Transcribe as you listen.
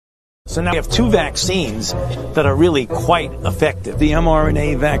So now we have two vaccines that are really quite effective. The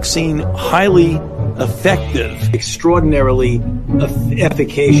mRNA vaccine, highly effective, extraordinarily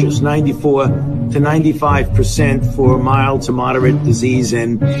efficacious, 94 to 95% for mild to moderate disease,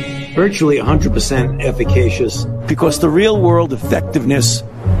 and virtually 100% efficacious, because the real-world effectiveness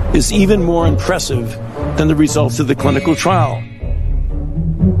is even more impressive than the results of the clinical trial.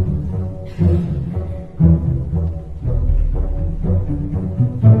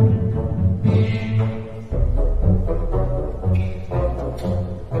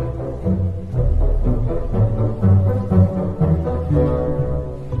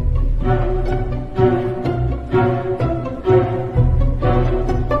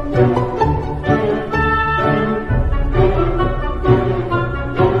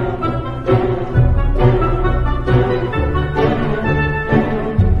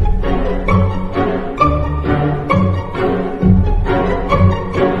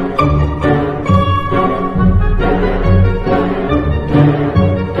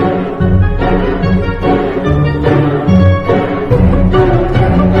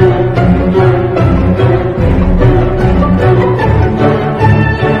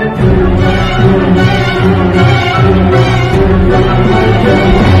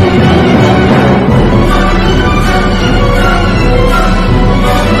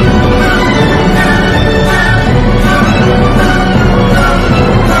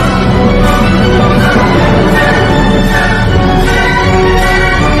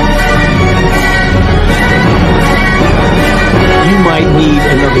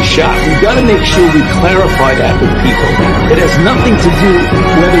 Shot. We've got to make sure we clarify that with people. It has nothing to do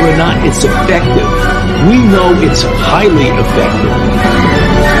whether or not it's effective. We know it's highly effective.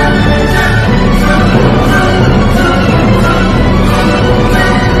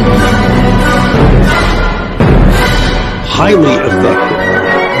 Highly effective.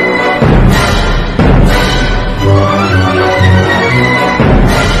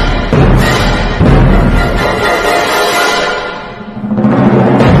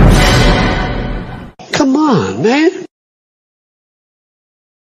 Man.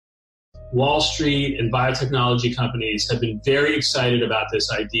 Wall Street and biotechnology companies have been very excited about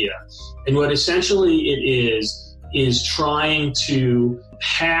this idea. And what essentially it is trying to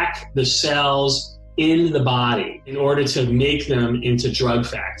hack the cells in the body in order to make them into drug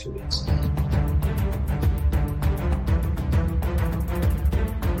factories.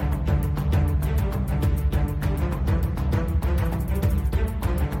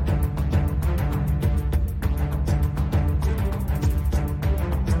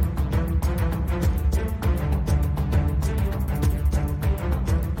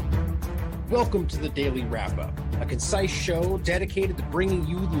 Welcome to the Daily Wrap-Up, a concise show dedicated to bringing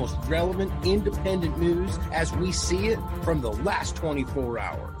you the most relevant independent news as we see it from the last 24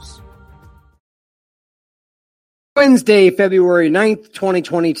 hours. Wednesday, February 9th,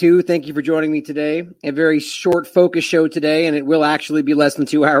 2022. Thank you for joining me today. A very short focus show today, and it will actually be less than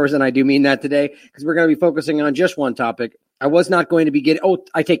 2 hours, and I do mean that today, because we're going to be focusing on just one topic. I was not going to be getting,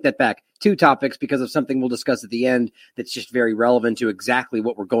 I take that back. Two topics because of something we'll discuss at the end that's just very relevant to exactly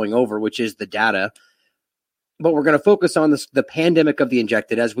what we're going over, which is the data. But we're going to focus on the pandemic of the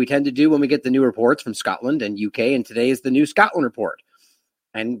injected, as we tend to do when we get the new reports from Scotland and UK, and today is the new Scotland report.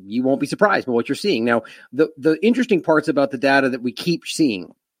 And you won't be surprised by what you're seeing. Now, the interesting parts about the data that we keep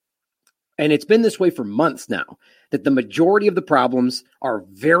seeing, and it's been this way for months now, that the majority of the problems are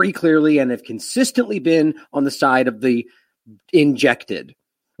very clearly and have consistently been on the side of the injected.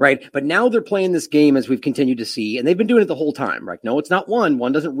 Right. But now they're playing this game, as we've continued to see, and they've been doing it the whole time. Right. No, it's not one.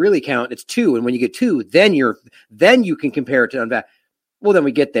 One doesn't really count. It's two. And when you get two, then you can compare it to unvaccinated. Well, then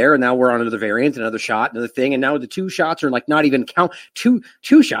we get there, and now we're on another variant, another shot, another thing. And now the two shots are like not even count two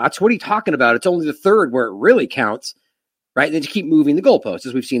shots. What are you talking about? It's only the third where it really counts. Right. And they just keep moving the goalposts,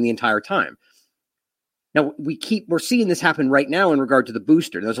 as we've seen the entire time. Now, we're seeing this happen right now in regard to the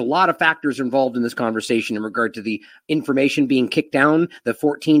booster. There's a lot of factors involved in this conversation in regard to the information being kicked down, the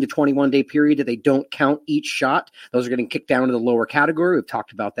 14 to 21 day period that they don't count each shot. Those are getting kicked down to the lower category. We've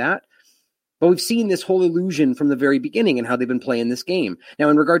talked about that. But we've seen this whole illusion from the very beginning and how they've been playing this game. Now,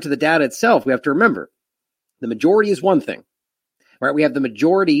 in regard to the data itself, we have to remember the majority is one thing, right? We have the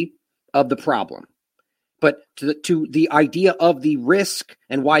majority of the problem. But to the idea of the risk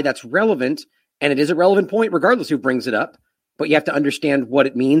and why that's relevant, and it is a relevant point regardless who brings it up, but you have to understand what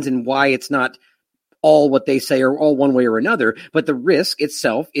it means and why it's not all what they say or all one way or another. But the risk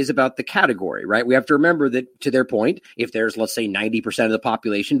itself is about the category, right? We have to remember that, to their point, if there's, let's say, 90% of the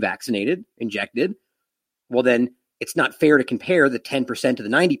population vaccinated, injected, well then it's not fair to compare the 10% to the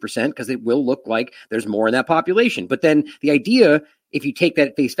 90% because it will look like there's more in that population. But then the idea, if you take that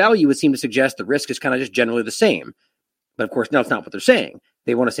at face value, would seem to suggest the risk is kind of just generally the same. But of course, no, it's not what they're saying.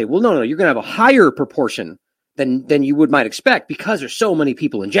 They want to say, well, no, you're going to have a higher proportion than you might expect because there's so many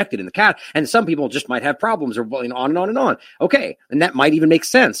people injected in the cat, and some people just might have problems, or on and on and on. Okay, and that might even make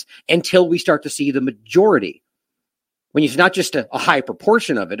sense until we start to see the majority. When it's not just a high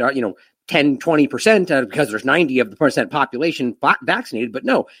proportion of it, 10, 20% because there's 90 of the percent population vaccinated, but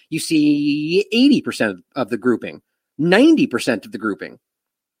no, you see 80% of the grouping, 90% of the grouping.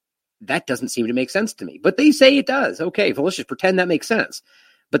 That doesn't seem to make sense to me, but they say it does. Okay, well, let's just pretend that makes sense.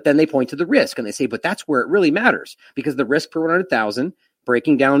 But then they point to the risk and they say, but that's where it really matters, because the risk per 100,000,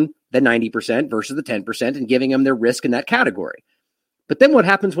 breaking down the 90% versus the 10% and giving them their risk in that category. But then what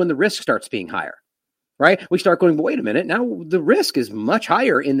happens when the risk starts being higher, right? We start going, but wait a minute, now the risk is much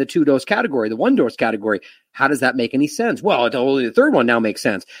higher in the 2-dose category, the 1-dose category. How does that make any sense? Well, only the third one now makes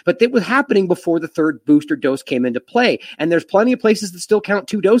sense. But it was happening before the third booster dose came into play. And there's plenty of places that still count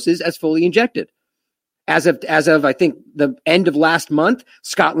 2 doses as fully injected. As of I think the end of last month,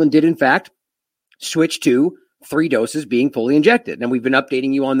 Scotland did in fact switch to 3 doses being fully injected. And we've been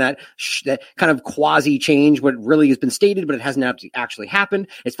updating you on that kind of quasi change, what really has been stated, but it hasn't actually happened.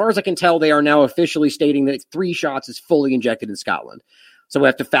 As far as I can tell, they are now officially stating that 3 shots is fully injected in Scotland. So we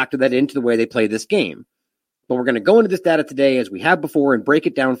have to factor that into the way they play this game. But we're going to go into this data today as we have before and break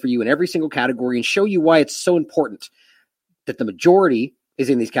it down for you in every single category and show you why it's so important that the majority is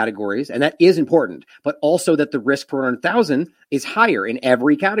in these categories, and that is important, but also that the risk per 100,000 is higher in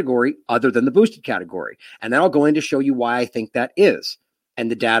every category other than the boosted category. And then I'll go in to show you why I think that is, and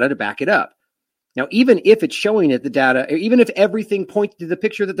the data to back it up. Now, even if it's showing it, the data, even if everything points to the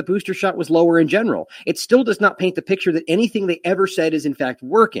picture that the booster shot was lower in general, it still does not paint the picture that anything they ever said is in fact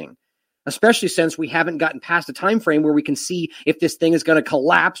working, especially since we haven't gotten past a time frame where we can see if this thing is going to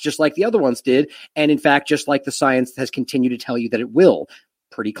collapse just like the other ones did, and in fact, just like the science has continued to tell you that it will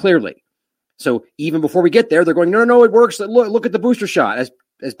pretty clearly. So even before we get there, they're going, no, it works. Look at the booster shot, as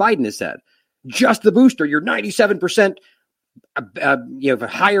Biden has said. Just the booster, you're 97%, you have a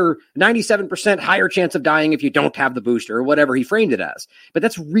higher 97% higher chance of dying if you don't have the booster, or whatever he framed it as. But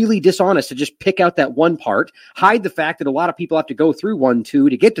that's really dishonest to just pick out that one part, hide the fact that a lot of people have to go through 1, 2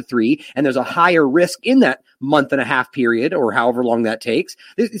 to get to 3, and there's a higher risk in that month and a half period, or however long that takes.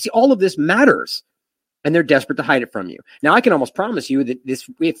 See, all of this matters. And they're desperate to hide it from you. Now, I can almost promise you that this,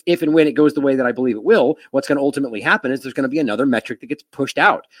 if and when it goes the way that I believe it will, what's going to ultimately happen is there's going to be another metric that gets pushed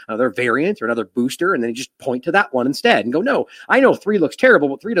out, another variant or another booster, and then you just point to that one instead and go, no, I know 3 looks terrible,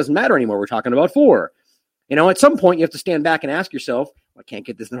 but 3 doesn't matter anymore. We're talking about 4. At some point, you have to stand back and ask yourself, I can't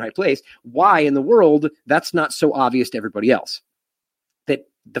get this in the right place. Why in the world that's not so obvious to everybody else? That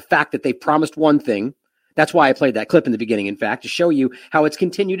the fact that they promised one thing, that's why I played that clip in the beginning, in fact, to show you how it's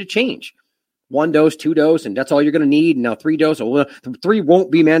continued to change. 1 dose, 2 dose, and that's all you're going to need. And now 3 dose. Well, 3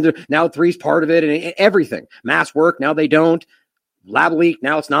 won't be mandatory. Now 3's part of it, and everything. Mass work. Now they don't. Lab leak.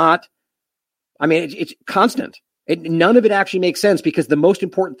 Now it's not. I mean, it's constant. None of it actually makes sense, because the most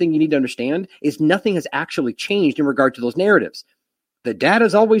important thing you need to understand is nothing has actually changed in regard to those narratives. The data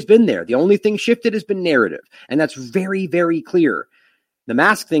has always been there. The only thing shifted has been narrative, and that's very, very clear. The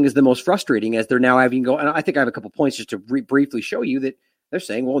mask thing is the most frustrating, as they're now having go. And I think I have a couple points just to briefly show you that. They're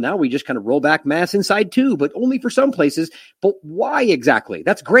saying, well, now we just kind of roll back masks inside too, but only for some places. But why exactly?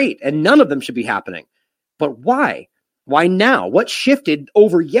 That's great. And none of them should be happening. But why? Why now? What shifted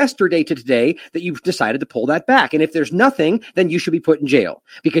over yesterday to today that you've decided to pull that back? And if there's nothing, then you should be put in jail,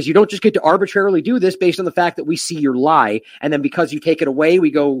 because you don't just get to arbitrarily do this based on the fact that we see your lie. And then because you take it away, we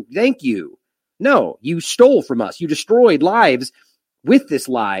go, thank you. No, you stole from us. You destroyed lives with this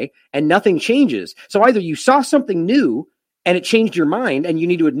lie, and nothing changes. So either you saw something new and it changed your mind, and you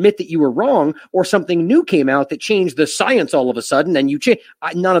need to admit that you were wrong, or something new came out that changed the science all of a sudden, and you change.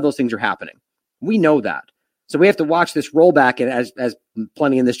 None of those things are happening. We know that. So we have to watch this rollback, and as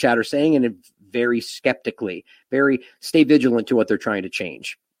plenty in this chat are saying, and very skeptically, stay vigilant to what they're trying to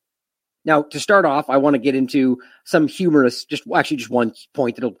change. Now, to start off, I want to get into some humorous, just one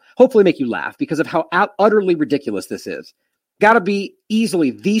point that'll hopefully make you laugh because of how utterly ridiculous this is. Got to be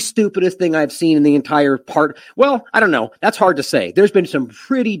easily the stupidest thing I've seen in the entire part. Well, I don't know. That's hard to say. There's been some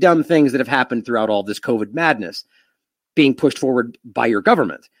pretty dumb things that have happened throughout all this COVID madness being pushed forward by your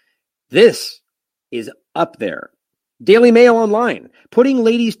government. This is up there. Daily Mail Online, putting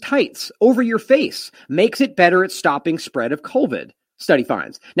ladies' tights over your face makes it better at stopping spread of COVID, study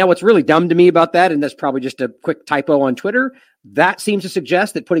finds. Now, what's really dumb to me about that, and that's probably just a quick typo on Twitter, that seems to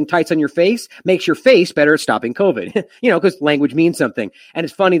suggest that putting tights on your face makes your face better at stopping COVID, because language means something. And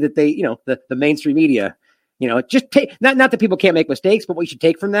it's funny that they, the mainstream media Just take, not that people can't make mistakes, but what you should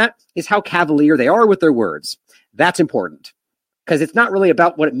take from that is how cavalier they are with their words. That's important because it's not really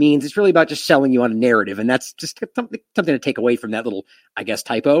about what it means. It's really about just selling you on a narrative. And that's just something to take away from that little, I guess,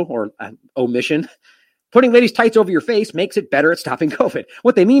 typo or omission. Putting ladies' tights over your face makes it better at stopping COVID.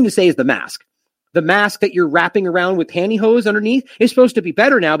 What they mean to say is the mask. The mask that you're wrapping around with pantyhose underneath is supposed to be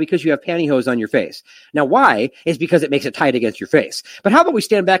better now because you have pantyhose on your face. Now, why? Is because it makes it tight against your face. But how about we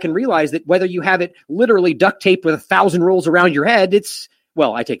stand back and realize that whether you have it literally duct taped with 1,000 rolls around your head,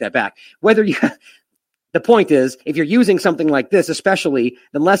 I take that back. The point is, if you're using something like this, especially,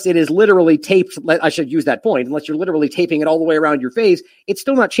 unless it is literally taped, I should use that point, unless you're literally taping it all the way around your face, it's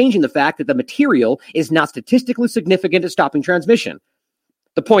still not changing the fact that the material is not statistically significant at stopping transmission.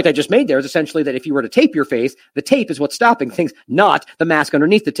 The point I just made there is essentially that if you were to tape your face, the tape is what's stopping things, not the mask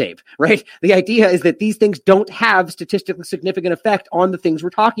underneath the tape, right? The idea is that these things don't have statistically significant effect on the things we're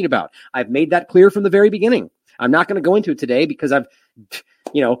talking about. I've made that clear from the very beginning. I'm not going to go into it today because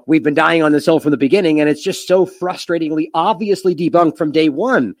we've been dying on this hill from the beginning, and it's just so frustratingly, obviously debunked from day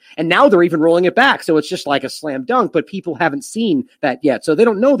one. And now they're even rolling it back. So it's just like a slam dunk, but people haven't seen that yet. So they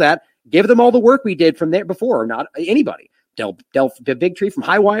don't know that. Give them all the work we did from there before, not anybody. Del Big Tree from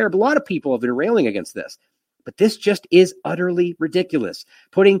Highwire, a lot of people have been railing against this. But this just is utterly ridiculous.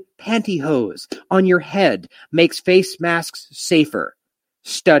 Putting pantyhose on your head makes face masks safer.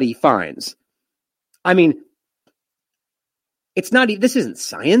 Study finds. I mean, this isn't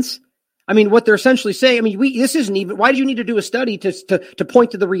science. I mean, what they're essentially saying, this isn't even, why do you need to do a study to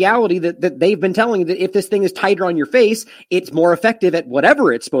point to the reality that they've been telling you that if this thing is tighter on your face, it's more effective at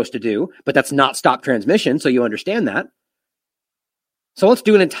whatever it's supposed to do, but that's not stop transmission, so you understand that. So let's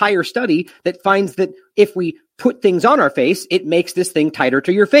do an entire study that finds that if we put things on our face, it makes this thing tighter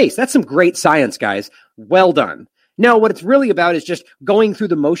to your face. That's some great science, guys. Well done. No, what it's really about is just going through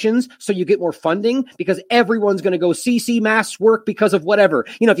the motions so you get more funding because everyone's going to go CC masks work because of whatever.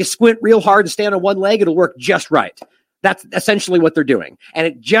 If you squint real hard and stand on one leg, it'll work just right. That's essentially what they're doing. And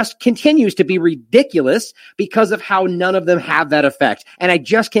it just continues to be ridiculous because of how none of them have that effect. And I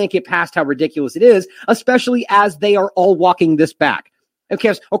just can't get past how ridiculous it is, especially as they are all walking this back. Okay,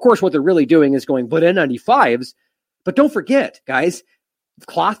 of course, what they're really doing is going, but N95s. But don't forget, guys,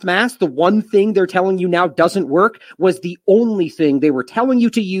 cloth masks, the one thing they're telling you now doesn't work, was the only thing they were telling you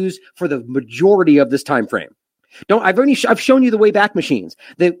to use for the majority of this time frame. I've shown you the Wayback Machines.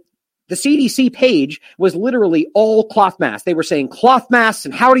 The CDC page was literally all cloth masks. They were saying cloth masks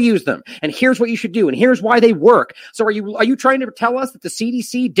and how to use them. And here's what you should do. And here's why they work. So are you trying to tell us that the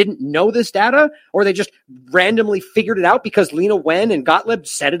CDC didn't know this data or they just randomly figured it out because Lena Wen and Gottlieb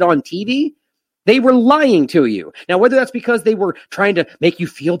said it on TV? They were lying to you. Now, whether that's because they were trying to make you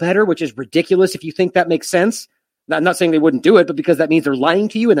feel better, which is ridiculous if you think that makes sense. I'm not saying they wouldn't do it, but because that means they're lying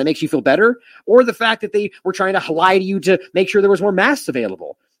to you and that makes you feel better, or the fact that they were trying to lie to you to make sure there was more masks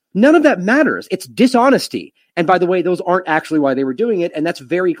available. None of that matters. It's dishonesty. And by the way, those aren't actually why they were doing it. And that's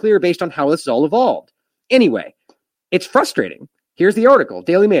very clear based on how this all evolved. Anyway, it's frustrating. Here's the article,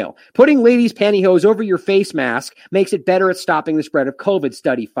 Daily Mail. Putting ladies' pantyhose over your face mask makes it better at stopping the spread of COVID,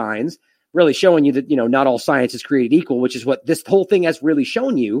 study finds. Really showing you that, not all science is created equal, which is what this whole thing has really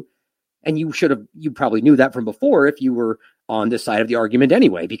shown you. And you probably knew that from before if you were on this side of the argument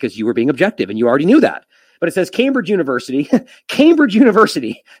anyway, because you were being objective and you already knew that. But it says Cambridge University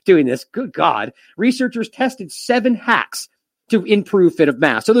doing this. Good God. Researchers tested 7 hacks to improve fit of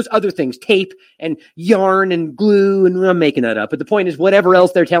masks. So there's other things, tape and yarn and glue, and I'm making that up. But the point is, whatever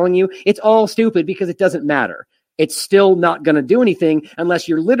else they're telling you, it's all stupid because it doesn't matter. It's still not going to do anything unless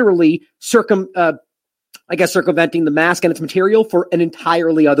you're literally circumventing the mask and its material for an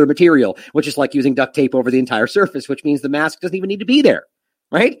entirely other material, which is like using duct tape over the entire surface, which means the mask doesn't even need to be there.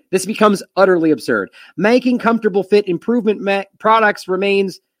 Right? This becomes utterly absurd. Making comfortable fit improvement products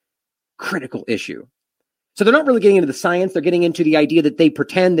remains critical issue. So they're not really getting into the science. They're getting into the idea that they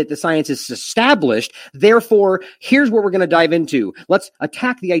pretend that the science is established. Therefore, here's what we're going to dive into. Let's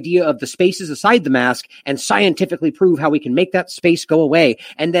attack the idea of the spaces aside the mask and scientifically prove how we can make that space go away.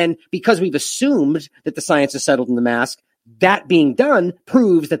 And then because we've assumed that the science is settled in the mask, that being done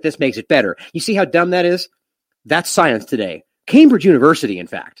proves that this makes it better. You see how dumb that is? That's science today. Cambridge University, in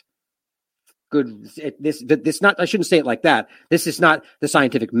fact. Good. I shouldn't say it like that. This is not the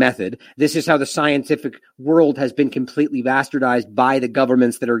scientific method. This is how the scientific world has been completely bastardized by the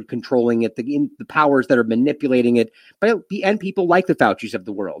governments that are controlling it, the powers that are manipulating it, and people like the Faucis of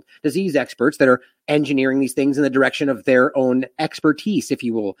the world, disease experts that are engineering these things in the direction of their own expertise, if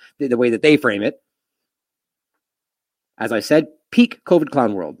you will, the way that they frame it. As I said, peak COVID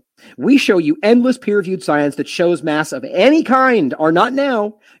clown world. We show you endless peer-reviewed science that shows masks of any kind are not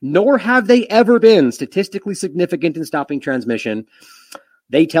now, nor have they ever been statistically significant in stopping transmission.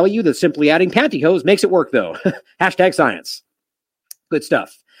 They tell you that simply adding pantyhose makes it work, though. Hashtag science. Good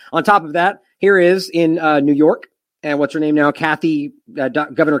stuff. On top of that, here is in New York, and what's her name now?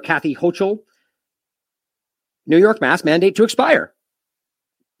 Governor Kathy Hochul. New York mask mandate to expire,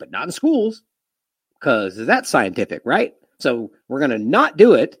 but not in schools, because that's scientific, right? So we're going to not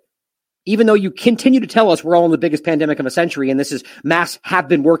do it, even though you continue to tell us we're all in the biggest pandemic of a century, and this is masks have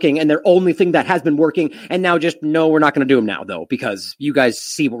been working, and they're only thing that has been working, and now just, no, we're not going to do them now, though, because you guys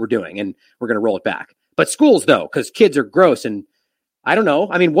see what we're doing, and we're going to roll it back. But schools, though, because kids are gross, and I don't know.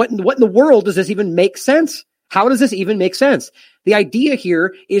 I mean, what in the world does this even make sense? How does this even make sense? The idea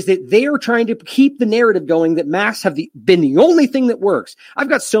here is that they are trying to keep the narrative going that masks have been the only thing that works. I've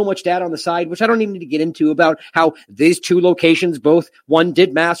got so much data on the side, which I don't even need to get into, about how these two locations, both one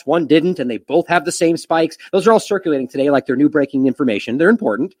did masks, one didn't, and they both have the same spikes. Those are all circulating today like they're new breaking information. They're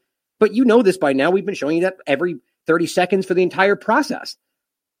important. But you know this by now. We've been showing you that every 30 seconds for the entire process.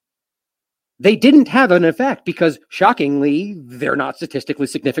 They didn't have an effect because, shockingly, they're not statistically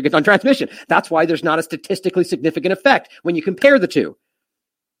significant on transmission. That's why there's not a statistically significant effect when you compare the two.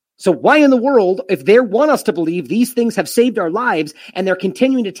 So why in the world, if they want us to believe these things have saved our lives and they're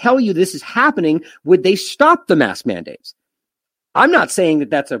continuing to tell you this is happening, would they stop the mask mandates? I'm not saying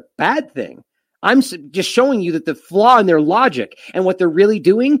that that's a bad thing. I'm just showing you that the flaw in their logic, and what they're really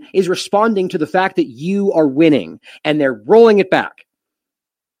doing is responding to the fact that you are winning, and they're rolling it back.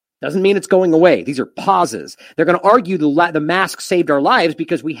 Doesn't mean it's going away. These are pauses. They're going to argue the mask saved our lives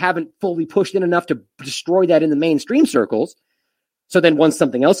because we haven't fully pushed in enough to destroy that in the mainstream circles. So then once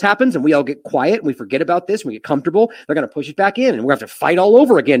something else happens and we all get quiet and we forget about this and we get comfortable, they're going to push it back in, and we're going to have to fight all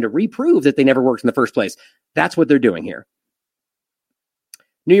over again to reprove that they never worked in the first place. That's what they're doing here.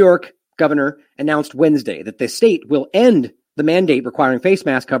 New York governor announced Wednesday that the state will end the mandate requiring face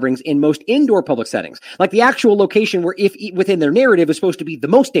mask coverings in most indoor public settings, like the actual location where, if within their narrative, is supposed to be the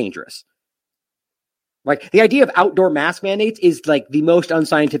most dangerous. Like, the idea of outdoor mask mandates is like the most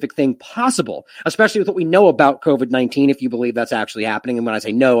unscientific thing possible, especially with what we know about COVID-19, if you believe that's actually happening. And when I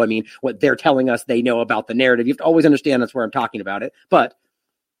say no, I mean what they're telling us they know about the narrative. You have to always understand that's where I'm talking about it. But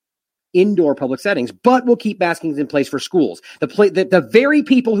indoor public settings, but we'll keep maskings in place for schools. The very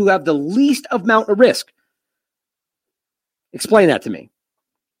people who have the least amount of risk. Explain that to me.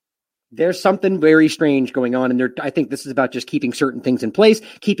 There's something very strange going on, and I think this is about just keeping certain things in place,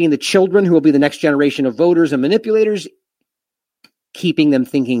 keeping the children who will be the next generation of voters and manipulators, keeping them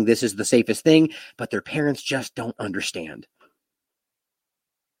thinking this is the safest thing, but their parents just don't understand.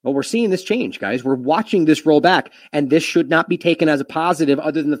 Well, we're seeing this change, guys. We're watching this roll back, and this should not be taken as a positive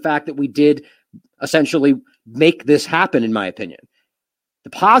other than the fact that we did essentially make this happen, in my opinion. The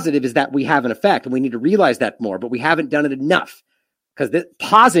positive is that we have an effect, and we need to realize that more, but we haven't done it enough, because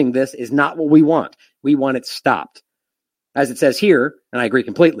pausing this is not what we want. We want it stopped. As it says here, and I agree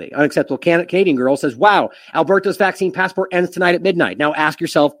completely, unacceptable Canadian girl says, wow, Alberta's vaccine passport ends tonight at midnight. Now ask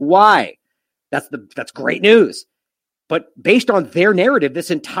yourself why. That's great news. But based on their narrative this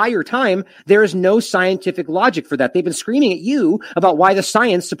entire time, there is no scientific logic for that. They've been screaming at you about why the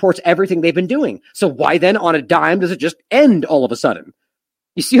science supports everything they've been doing. So why then on a dime does it just end all of a sudden?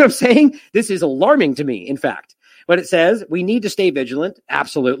 You see what I'm saying? This is alarming to me, in fact. But it says we need to stay vigilant.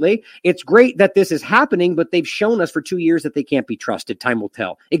 Absolutely. It's great that this is happening, but they've shown us for 2 years that they can't be trusted. Time will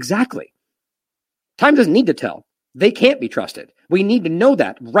tell. Exactly. Time doesn't need to tell. They can't be trusted. We need to know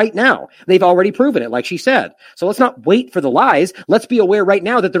that right now. They've already proven it, like she said. So let's not wait for the lies. Let's be aware right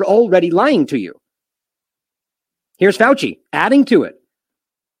now that they're already lying to you. Here's Fauci adding to it.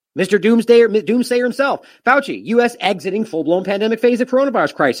 Mr. Doomsayer himself. Fauci, U.S. exiting full-blown pandemic phase of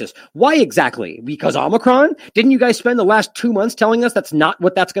coronavirus crisis. Why exactly? Because Omicron? Didn't you guys spend the last 2 months telling us that's not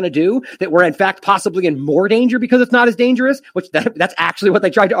what that's going to do? That we're in fact possibly in more danger because it's not as dangerous? Which that's actually what they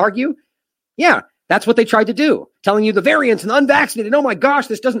tried to argue? Yeah, that's what they tried to do. Telling you the variants and the unvaccinated. Oh my gosh,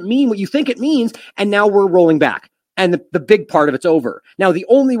 this doesn't mean what you think it means. And now we're rolling back. And the big part of it's over. Now, the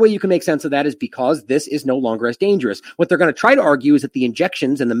only way you can make sense of that is because this is no longer as dangerous. What they're going to try to argue is that the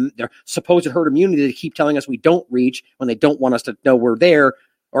injections and their supposed herd immunity they keep telling us we don't reach when they don't want us to know we're there,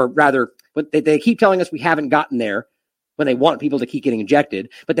 or rather, they keep telling us we haven't gotten there when they want people to keep getting injected,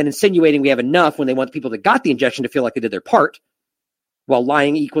 but then insinuating we have enough when they want people that got the injection to feel like they did their part, while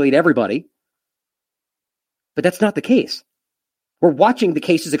lying equally to everybody. But that's not the case. We're watching the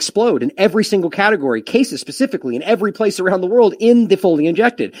cases explode in every single category, cases specifically in every place around the world in the fully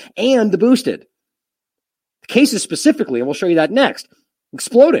injected and the boosted. The cases specifically, and we'll show you that next,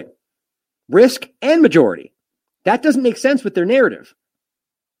 exploding. Risk and majority. That doesn't make sense with their narrative.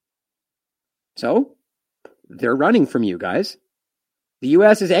 So they're running from you guys. The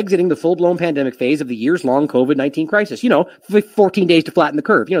U.S. is exiting the full-blown pandemic phase of the years-long COVID-19 crisis. 14 days to flatten the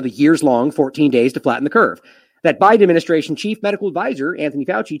curve. The years-long 14 days to flatten the curve. That Biden administration chief medical advisor, Anthony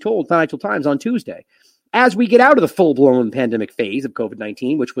Fauci, told Financial Times on Tuesday. As we get out of the full-blown pandemic phase of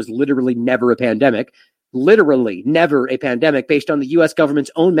COVID-19, which was literally never a pandemic, based on the U.S.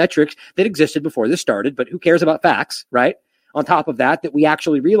 government's own metrics that existed before this started, but who cares about facts, right? On top of that we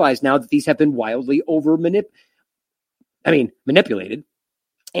actually realize now that these have been wildly manipulated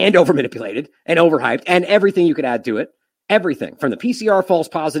and over-manipulated and overhyped and everything you could add to it. Everything from the PCR false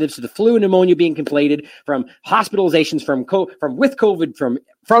positives to the flu and pneumonia being conflated, from hospitalizations from with COVID, from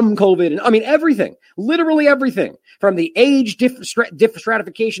COVID, and everything, literally everything, from the age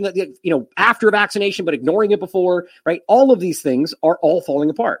stratification that after vaccination but ignoring it before, right? All of these things are all falling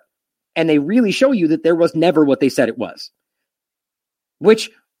apart, and they really show you that there was never what they said it was, which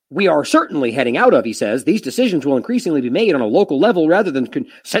we are certainly heading out of. He says these decisions will increasingly be made on a local level rather than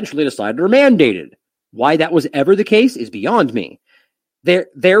centrally decided or mandated. Why that was ever the case is beyond me.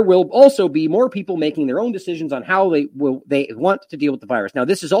 There will also be more people making their own decisions on how they want to deal with the virus. Now,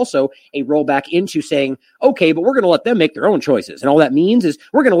 this is also a rollback into saying, okay, but we're going to let them make their own choices. And all that means is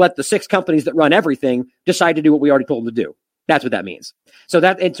we're going to let the 6 companies that run everything decide to do what we already told them to do. That's what that means. So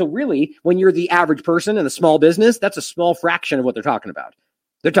really, when you're the average person in a small business, that's a small fraction of what they're talking about.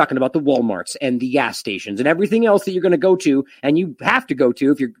 They're talking about the Walmarts and the gas stations and everything else that you're going to go to, and you have to go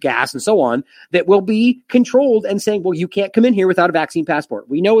to if you're gas and so on, that will be controlled and saying, well, you can't come in here without a vaccine passport.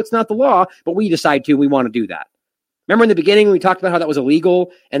 We know it's not the law, but we decide to. We want to do that. Remember in the beginning when we talked about how that was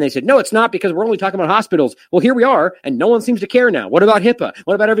illegal, and they said, no, it's not because we're only talking about hospitals. Well, here we are, and no one seems to care now. What about HIPAA?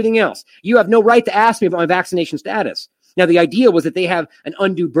 What about everything else? You have no right to ask me about my vaccination status. Now, the idea was that they have an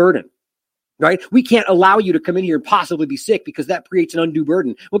undue burden. Right? We can't allow you to come in here and possibly be sick because that creates an undue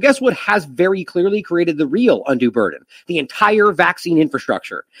burden. Well, guess what has very clearly created the real undue burden? The entire vaccine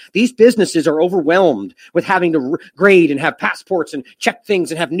infrastructure. These businesses are overwhelmed with having to grade and have passports and check things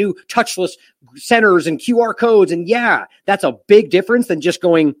and have new touchless centers and QR codes. And yeah, that's a big difference than just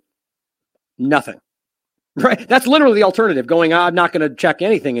going nothing. Right? That's literally the alternative, going, I'm not going to check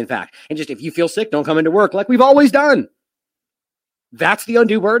anything, in fact. And just if you feel sick, don't come into work like we've always done. That's the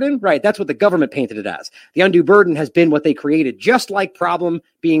undue burden, right? That's what the government painted it as. The undue burden has been what they created, just like problem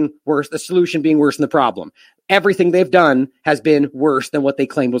being worse, the solution being worse than the problem. Everything they've done has been worse than what they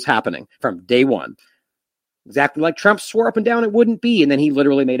claimed was happening from day one. Exactly like Trump swore up and down it wouldn't be, and then he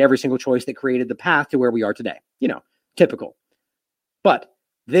literally made every single choice that created the path to where we are today. Typical. But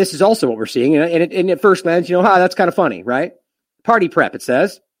this is also what we're seeing, and at first glance, that's kind of funny, right? Party prep, it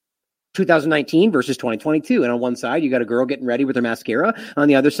says. 2019 versus 2022. And on one side, you got a girl getting ready with her mascara. On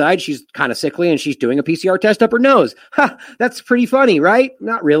the other side, she's kind of sickly and she's doing a PCR test up her nose. That's pretty funny, right?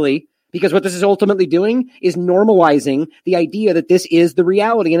 Not really. Because what this is ultimately doing is normalizing the idea that this is the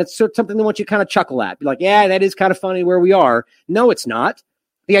reality. And it's something they want you to kind of chuckle at. Be like, yeah, that is kind of funny where we are. No, it's not.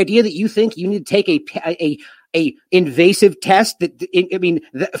 The idea that you think you need to take a invasive test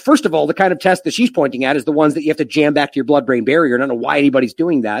first of all, the kind of test that she's pointing at is the ones that you have to jam back to your blood-brain barrier. I don't know why anybody's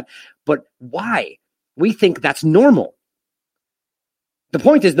doing that, but why? We think that's normal. The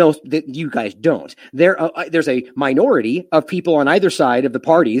point is, though, that you guys don't. There's a minority of people on either side of the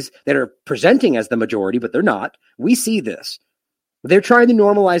parties that are presenting as the majority, but they're not. We see this. They're trying to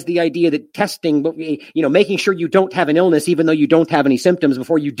normalize the idea that testing, making sure you don't have an illness, even though you don't have any symptoms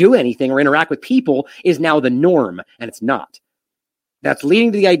before you do anything or interact with people, is now the norm, and it's not. That's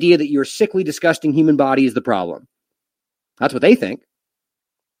leading to the idea that your sickly, disgusting human body is the problem. That's what they think.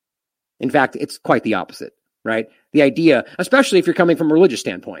 In fact, it's quite the opposite, right? The idea, especially if you're coming from a religious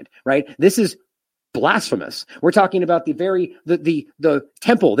standpoint, right? This is blasphemous. We're talking about the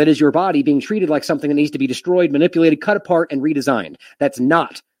temple that is your body being treated like something that needs to be destroyed, manipulated, cut apart, and redesigned. That's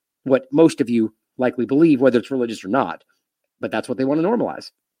not what most of you likely believe, whether it's religious or not. But that's what they want to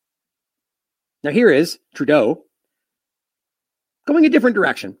normalize. Now here is Trudeau going a different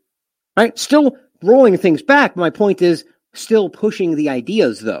direction, right? Still rolling things back. My point is still pushing the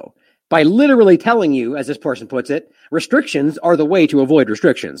ideas, though, by literally telling you, as this person puts it, restrictions are the way to avoid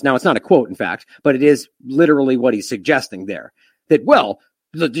restrictions. Now, it's not a quote, in fact, but it is literally what he's suggesting there. That, well,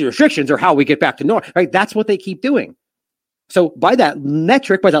 the restrictions are how we get back to normal, right? That's what they keep doing. So by that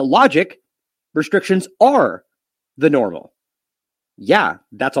metric, by that logic, restrictions are the normal. Yeah,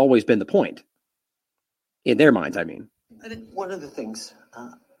 that's always been the point. In their minds, I mean. I think one of the things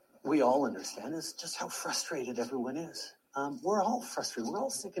we all understand is just how frustrated everyone is. we're all frustrated. We're all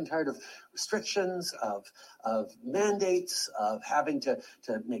sick and tired of restrictions, of mandates, of having to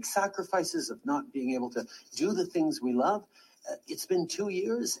make sacrifices, of not being able to do the things we love. It's been 2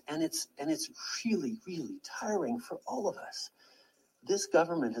 years, and it's really, really tiring for all of us. This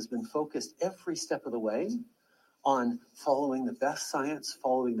government has been focused every step of the way on following the best science,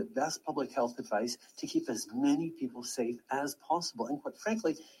 following the best public health advice to keep as many people safe as possible. And quite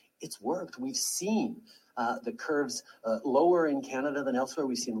frankly, it's worked. We've seen the curves lower in Canada than elsewhere.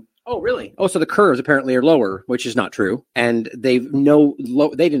 We've seen. Oh, really? Oh, so the curves apparently are lower, which is not true. And they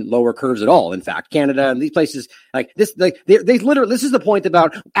didn't lower curves at all. In fact, Canada and these places like this, they literally, this is the point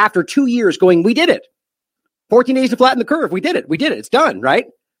about after 2 years going, we did it. 14 days to flatten the curve. We did it. It's done, right?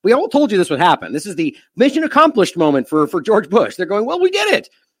 We all told you this would happen. This is the mission accomplished moment for George Bush. They're going, well, we did it,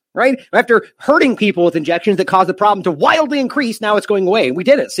 right? After hurting people with injections that caused the problem to wildly increase, now it's going away. We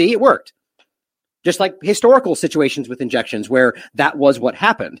did it. See, it worked. Just like historical situations with injections where that was what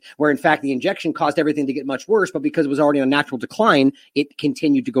happened, where in fact the injection caused everything to get much worse, but because it was already on a natural decline, it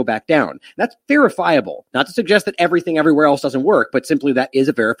continued to go back down. That's verifiable. Not to suggest that everything everywhere else doesn't work, but simply that is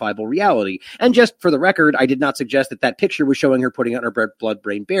a verifiable reality. And just for the record, I did not suggest that picture was showing her putting on her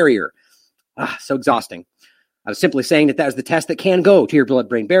blood-brain barrier. So exhausting. I was simply saying that was the test that can go to your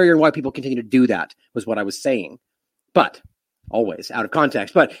blood-brain barrier and why people continue to do that was what I was saying. But always out of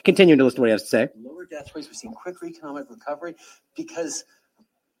context, but continuing to listen to what he has to say. Lower death rates, we've seen quicker economic recovery because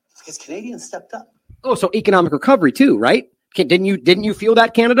Canadians stepped up. Oh, so economic recovery too, right? Didn't you feel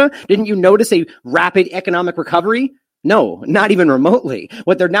that, Canada? Didn't you notice a rapid economic recovery? No, not even remotely.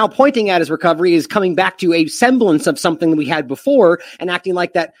 What they're now pointing at as recovery is coming back to a semblance of something that we had before and acting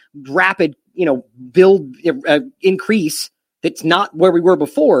like that rapid, build increase that's not where we were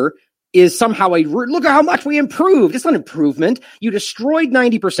before is somehow look at how much we improved. It's not improvement. You destroyed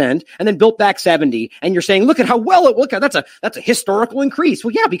 90% and then built back 70. And you're saying, look at how well that's a historical increase.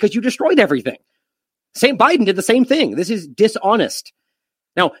 Well, yeah, because you destroyed everything. Biden did the same thing. This is dishonest.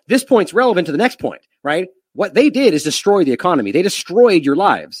 Now, this point's relevant to the next point, right? What they did is destroy the economy. They destroyed your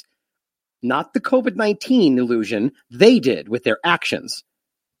lives. Not the COVID-19 illusion. They did with their actions.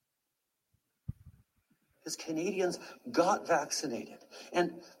 Because Canadians got vaccinated.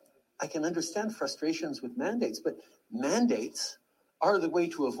 And I can understand frustrations with mandates, but mandates are the way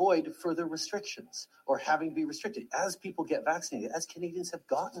to avoid further restrictions or having to be restricted. As people get vaccinated, as Canadians have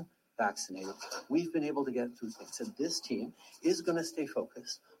gotten vaccinated, we've been able to get through things. And this team is going to stay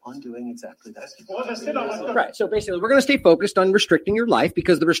focused on doing exactly that. Right. So basically, we're going to stay focused on restricting your life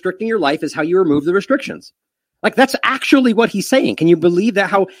because the restricting your life is how you remove the restrictions. Like that's actually what he's saying. Can you believe that?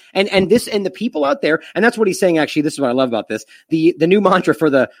 How and the people out there, and that's what he's saying. Actually, this is what I love about this. The new mantra for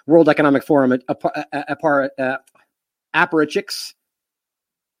the World Economic Forum, apparatchiks. It's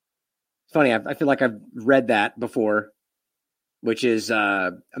funny. I feel like I've read that before, which is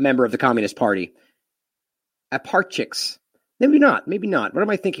a member of the Communist Party. Apparatchiks. Maybe not. What am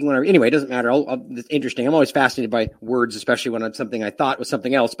I thinking? Anyway, it doesn't matter. It's interesting. I'm always fascinated by words, especially when it's something I thought was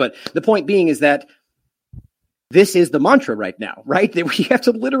something else. But the point being is that this is the mantra right now, right? That we have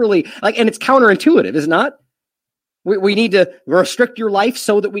to literally and it's counterintuitive, is it not? We need to restrict your life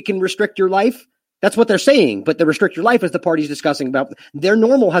so that we can restrict your life. That's what they're saying. But the restrict your life is the party's discussing about. Their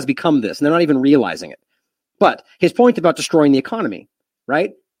normal has become this, and they're not even realizing it. But his point about destroying the economy,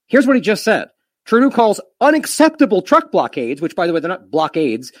 right? Here's what he just said. Trudeau calls unacceptable truck blockades, which, by the way, they're not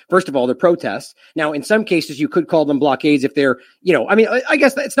blockades. First of all, they're protests. Now, in some cases, you could call them blockades if they're, I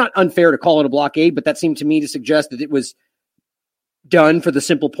guess it's not unfair to call it a blockade, but that seemed to me to suggest that it was done for the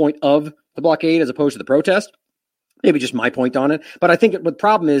simple point of the blockade as opposed to the protest. Maybe just my point on it. But I think the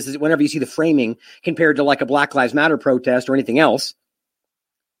problem is whenever you see the framing compared to like a Black Lives Matter protest or anything else,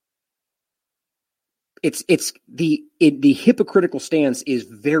 it's the hypocritical stance is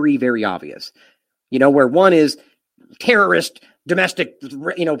very, very obvious. Where one is terrorist, domestic,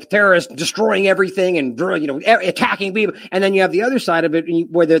 terrorist destroying everything and, attacking people. And then you have the other side of it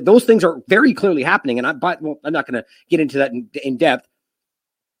where those things are very clearly happening. And I'm not going to get into that in depth,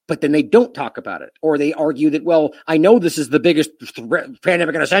 but then they don't talk about it. Or they argue that, well, I know this is the biggest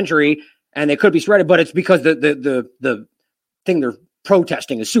pandemic in a century and they could be spreading, but it's because the thing they're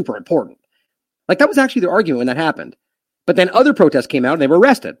protesting is super important. Like that was actually their argument when that happened. But then other protests came out and they were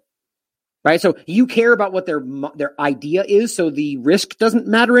arrested. Right. So you care about what their idea is. So the risk doesn't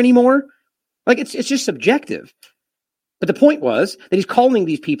matter anymore. Like it's just subjective. But the point was that he's calling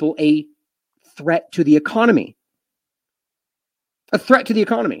these people a threat to the economy. A threat to the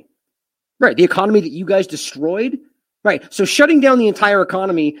economy. Right. The economy that you guys destroyed. Right. So shutting down the entire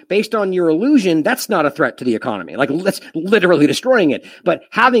economy based on your illusion, that's not a threat to the economy. Like that's literally destroying it. But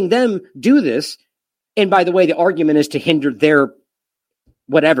having them do this And by the way, the argument is to hinder their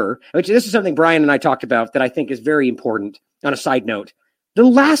whatever, which this is something Brian and I talked about that I think is very important on a side note. The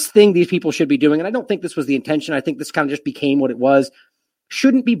last thing these people should be doing, and I don't think this was the intention, I think this kind of just became what it was,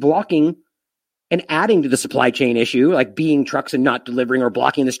 shouldn't be blocking and adding to the supply chain issue, like being trucks and not delivering or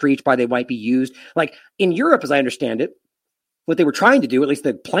blocking the streets by they might be used. Like in Europe, as I understand it, what they were trying to do, at least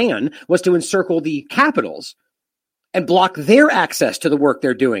the plan, was to encircle the capitals and block their access to the work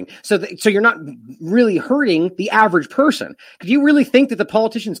they're doing. So you're not really hurting the average person. Do you really think that the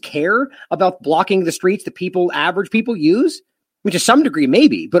politicians care about blocking the streets that average people use? Which to some degree,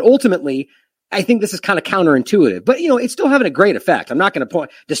 maybe, but ultimately, I think this is kind of counterintuitive, but it's still having a great effect. I'm not going to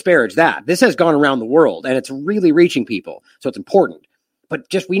disparage that. This has gone around the world and it's really reaching people. So it's important,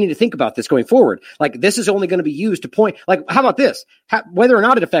 but we need to think about this going forward. Like this is only going to be used to point, like, how about this? Whether or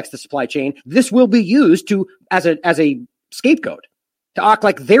not it affects the supply chain, this will be used as a scapegoat to act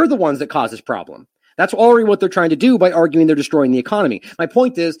like they're the ones that cause this problem. That's already what they're trying to do by arguing they're destroying the economy. My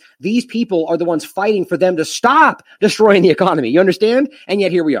point is, these people are the ones fighting for them to stop destroying the economy. You understand? And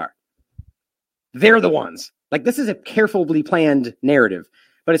yet here we are. They're the ones. Like this is a carefully planned narrative.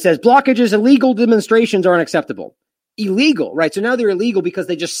 But it says blockages, illegal demonstrations are unacceptable. Illegal, right? So now they're illegal because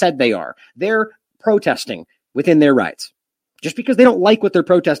they just said they are. They're protesting within their rights. Just because they don't like what they're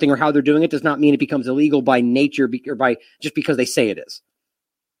protesting or how they're doing it does not mean it becomes illegal by nature or by just because they say it is.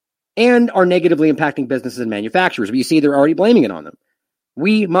 And are negatively impacting businesses and manufacturers. But you see, they're already blaming it on them.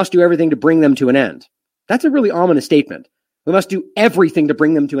 We must do everything to bring them to an end. That's a really ominous statement. We must do everything to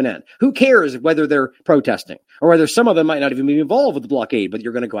bring them to an end. Who cares whether they're protesting or whether some of them might not even be involved with the blockade, but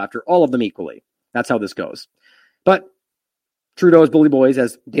you're going to go after all of them equally. That's how this goes. But Trudeau's bully boys,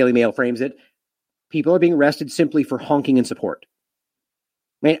 as Daily Mail frames it, people are being arrested simply for honking in support.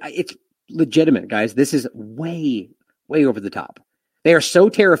 Man, it's legitimate, guys. This is way, way over the top. They are so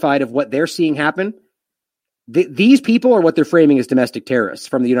terrified of what they're seeing happen. These people are what they're framing as domestic terrorists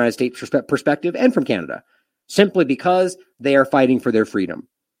from the United States perspective and from Canada, simply because they are fighting for their freedom.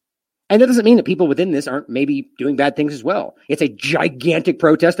 And that doesn't mean that people within this aren't maybe doing bad things as well. It's a gigantic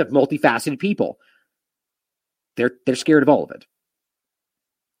protest of multifaceted people. They're scared of all of it.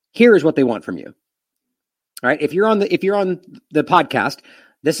 Here is what they want from you. All right. If you're on the podcast,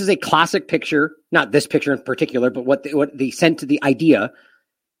 this is a classic picture, not this picture in particular, but what they sent to the idea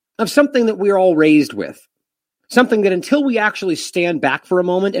of something that we're all raised with. Something that until we actually stand back for a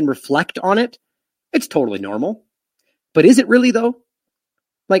moment and reflect on it, it's totally normal. But is it really though?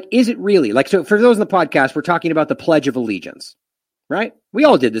 Like, is it really? Like, so for those in the podcast, we're talking about the Pledge of Allegiance, right? We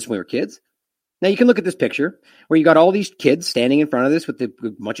all did this when we were kids. Now you can look at this picture where you got all these kids standing in front of this with a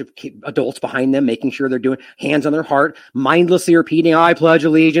bunch of adults behind them, making sure they're doing hands on their heart, mindlessly repeating, I pledge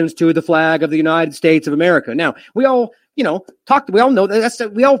allegiance to the flag of the United States of America. Now we all, we all know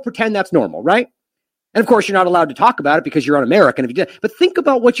we all pretend that's normal, right? And of course you're not allowed to talk about it because you're un-American if you do. But think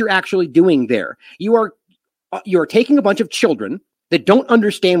about what you're actually doing there. You are taking a bunch of children that don't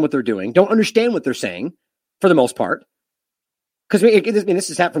understand what they're doing, don't understand what they're saying for the most part. Because this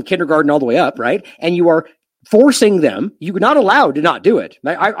is happened from kindergarten all the way up, right? And you are forcing them. You're not allowed to not do it.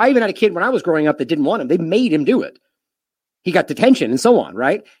 I even had a kid when I was growing up that didn't want him. They made him do it. He got detention and so on,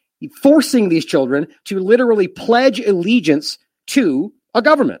 right? Forcing these children to literally pledge allegiance to a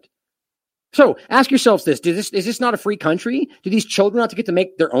government. So ask yourselves this. Is this not a free country? Do these children not get to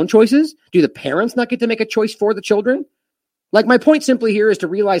make their own choices? Do the parents not get to make a choice for the children? Like, my point simply here is to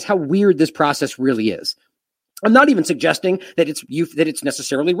realize how weird this process really is. I'm not even suggesting that it's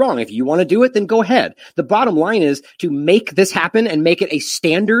necessarily wrong. If you want to do it, then go ahead. The bottom line is to make this happen and make it a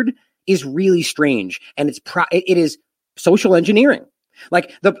standard is really strange. And it is social engineering.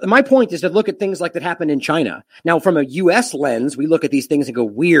 Like my point is to look at things like that happened in China. Now, from a U.S. lens, we look at these things and go,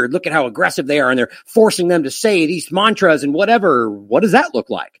 weird. Look at how aggressive they are. And they're forcing them to say these mantras and whatever. What does that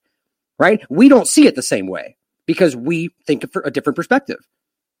look like? Right? We don't see it the same way because we think of a different perspective.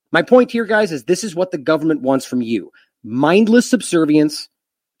 My point here, guys, is this is what the government wants from you. Mindless subservience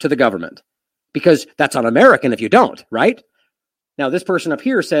to the government. Because that's un-American if you don't, right? Now, this person up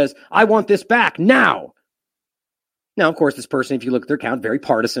here says, I want this back now. Now, of course, this person, if you look at their account, very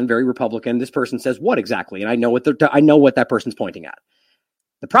partisan, very Republican. This person says what exactly? And I know what that person's pointing at.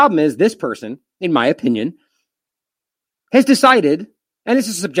 The problem is this person, in my opinion, has decided, and this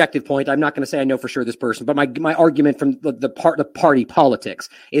is a subjective point. I'm not going to say I know for sure this person, but my argument from the party politics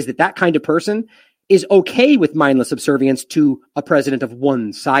is that kind of person is okay with mindless subservience to a president of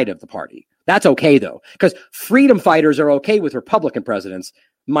one side of the party. That's okay, though, because freedom fighters are okay with Republican presidents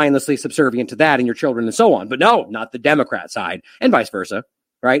mindlessly subservient to that and your children and so on. But no, not the Democrat side and vice versa,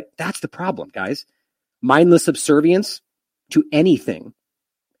 right? That's the problem, guys. Mindless subservience to anything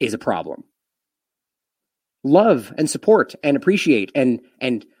is a problem. love and support and appreciate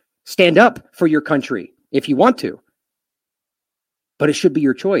and stand up for your country if you want to. But it should be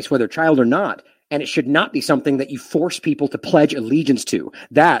your choice, whether child or not. And it should not be something that you force people to pledge allegiance to.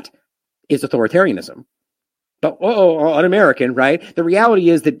 That is authoritarianism. But, un-American, right? The reality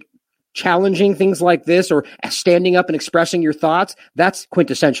is that challenging things like this or standing up and expressing your thoughts, that's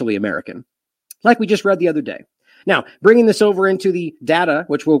quintessentially American. Like we just read the other day. Now, bringing this over into the data,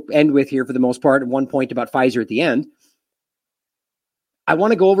 which we'll end with here for the most part, at one point about Pfizer at the end, I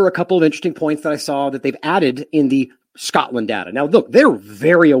want to go over a couple of interesting points that I saw that they've added in the Scotland data. Now, look, they're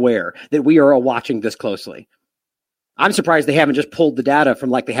very aware that we are watching this closely. I'm surprised they haven't just pulled the data from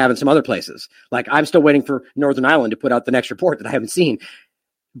like they have in some other places. Like I'm still waiting for Northern Ireland to put out the next report that I haven't seen.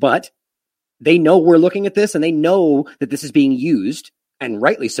 But they know we're looking at this and they know that this is being used, and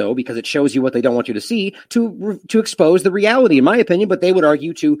rightly so, because it shows you what they don't want you to see to expose the reality, in my opinion. But they would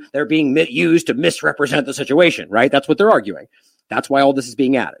argue they're being used to misrepresent the situation, right? That's what they're arguing. That's why all this is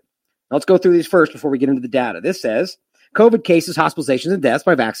being added. Now, let's go through these first before we get into the data. This says COVID cases, hospitalizations, and deaths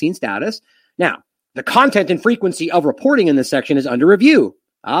by vaccine status. Now, the content and frequency of reporting in this section is under review.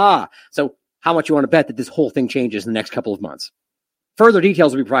 So how much you want to bet that this whole thing changes in the next couple of months? Further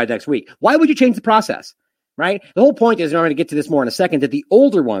details will be provided next week. Why would you change the process, right? The whole point is, and I'm going to get to this more in a second, that the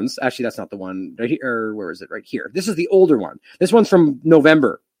older ones, actually, that's not the one right here, or where is it? Right here. This is the older one. This one's from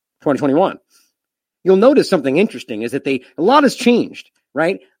November 2021. You'll notice something interesting is that a lot has changed,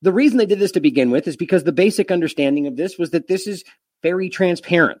 right? The reason they did this to begin with is because the basic understanding of this was that this is very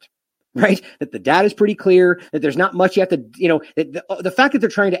transparent, right? That the data is pretty clear, that there's not much you have to, the fact that they're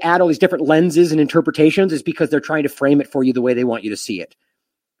trying to add all these different lenses and interpretations is because they're trying to frame it for you the way they want you to see it.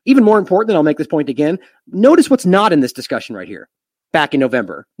 Even more important, and I'll make this point again, notice what's not in this discussion right here, back in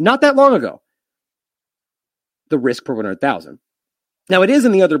November, not that long ago. The risk per 100,000. Now, it is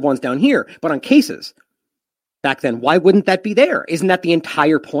in the other ones down here, but on cases, back then, why wouldn't that be there? Isn't that the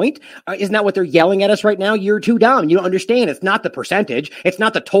entire point? Isn't that what they're yelling at us right now? You're too dumb. You don't understand. It's not the percentage. It's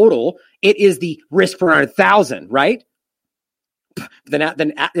not the total. It is the risk per 100,000, right?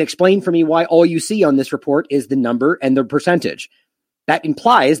 Then explain for me why all you see on this report is the number and the percentage. That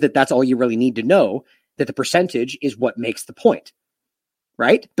implies that that's all you really need to know, that the percentage is what makes the point,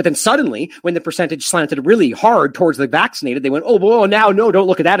 right? But then suddenly, when the percentage slanted really hard towards the vaccinated, they went, no, don't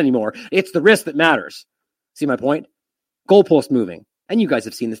look at that anymore. It's the risk that matters. See my point? Goalpost moving. And you guys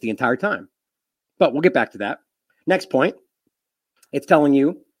have seen this the entire time. But we'll get back to that. Next point. It's telling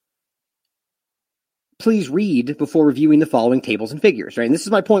you, please read before reviewing the following tables and figures, right? And this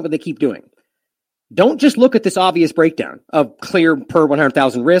is my point, what they keep doing. Don't just look at this obvious breakdown of clear per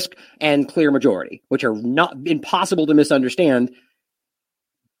 100,000 risk and clear majority, which are not impossible to misunderstand.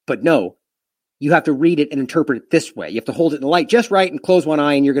 But no, you have to read it and interpret it this way. You have to hold it in the light just right and close one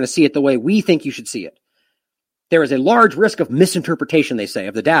eye, and you're going to see it the way we think you should see it. There is a large risk of misinterpretation, they say,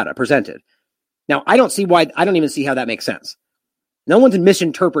 of the data presented. Now, I don't even see how that makes sense. No one's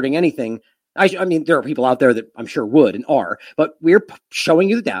misinterpreting anything. I mean, there are people out there that I'm sure would and are, but we're showing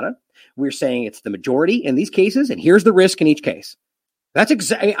you the data. We're saying it's the majority in these cases, and here's the risk in each case. That's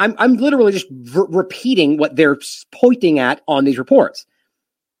exactly, I'm literally just repeating what they're pointing at on these reports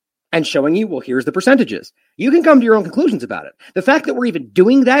and showing you, well, here's the percentages. You can come to your own conclusions about it. The fact that we're even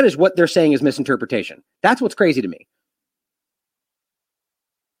doing that is what they're saying is misinterpretation. That's what's crazy to me.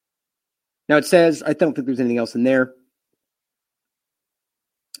 Now it says, I don't think there's anything else in there.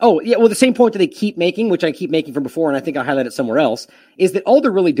 Oh, yeah, well, the same point that they keep making, which I keep making from before, and I think I'll highlight it somewhere else, is that all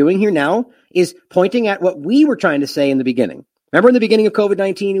they're really doing here now is pointing at what we were trying to say in the beginning. Remember in the beginning of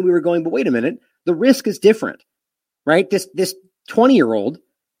COVID-19, we were going, but wait a minute, the risk is different, right? This 20-year-old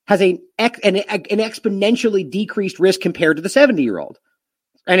has an exponentially decreased risk compared to the 70-year-old.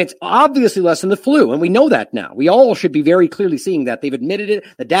 And it's obviously less than the flu, and we know that now. We all should be very clearly seeing that. They've admitted it.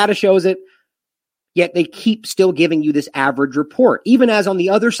 The data shows it. Yet they keep still giving you this average report, even as on the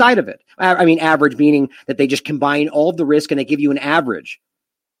other side of it. I mean, average meaning that they just combine all of the risk and they give you an average,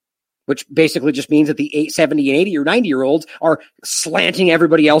 which basically just means that the 70 and 80 or 90-year-olds are slanting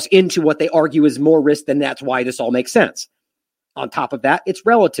everybody else into what they argue is more risk, than that's why this all makes sense. On top of that, it's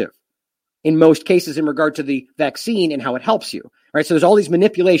relative in most cases in regard to the vaccine and how it helps you, right? So there's all these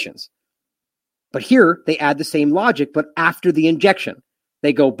manipulations. But here they add the same logic, but after the injection.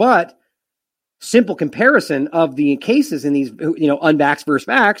 They go, but simple comparison of the cases in these, unvaxxed versus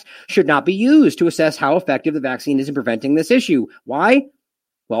vaxxed should not be used to assess how effective the vaccine is in preventing this issue. Why?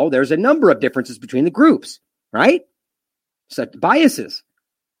 Well, there's a number of differences between the groups, right? Such biases.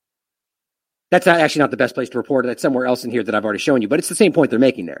 That's actually not the best place to report it. That's somewhere else in here that I've already shown you, but it's the same point they're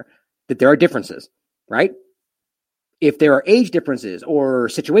making there, that there are differences, right? If there are age differences or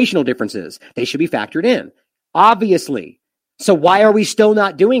situational differences, they should be factored in. Obviously. So why are we still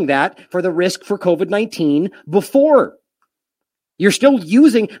not doing that for the risk for COVID-19 before? You're still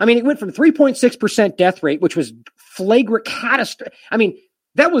using, it went from 3.6% death rate, which was flagrant catastrophe.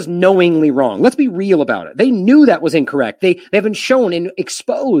 That was knowingly wrong. Let's be real about it. They knew that was incorrect. They've been shown and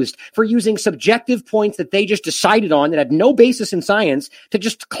exposed for using subjective points that they just decided on that had no basis in science to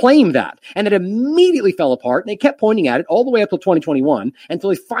just claim that. And it immediately fell apart. And they kept pointing at it all the way up till 2021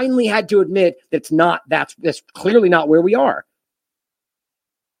 until they finally had to admit that that's clearly not where we are.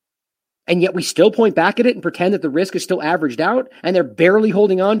 And yet we still point back at it and pretend that the risk is still averaged out, and they're barely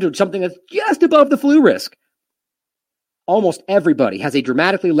holding on to something that's just above the flu risk. Almost everybody has a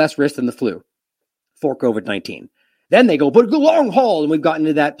dramatically less risk than the flu for COVID-19. Then they go, but the long haul, and we've gotten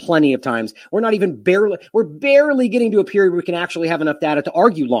into that plenty of times. We're barely getting to a period where we can actually have enough data to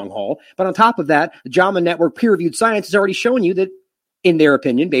argue long haul. But on top of that, the JAMA Network peer-reviewed science has already shown you that, in their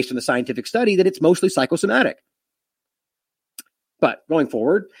opinion, based on the scientific study, that it's mostly psychosomatic. But going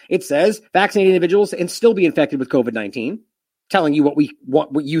forward, it says vaccinated individuals can still be infected with COVID-19, telling you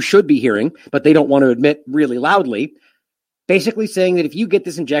what you should be hearing, but they don't want to admit really loudly. Basically saying that if you get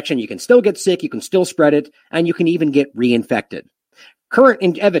this injection, you can still get sick, you can still spread it, and you can even get reinfected.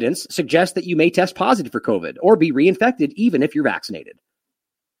 Current evidence suggests that you may test positive for COVID or be reinfected even if you're vaccinated.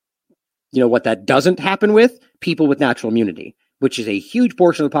 You know what that doesn't happen with? People with natural immunity, which is a huge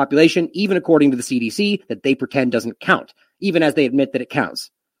portion of the population, even according to the CDC, that they pretend doesn't count, even as they admit that it counts.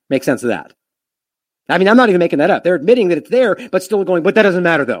 Make sense of that. I'm not even making that up. They're admitting that it's there, but still going, but that doesn't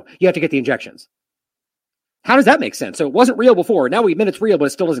matter though. You have to get the injections. How does that make sense? So it wasn't real before. Now we admit it's real, but it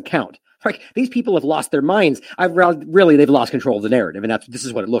still doesn't count. Like, these people have lost their minds. They've lost control of the narrative, and this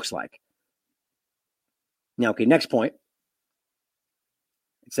is what it looks like. Now, okay, next point.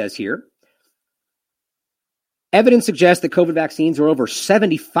 It says here, evidence suggests that COVID vaccines are over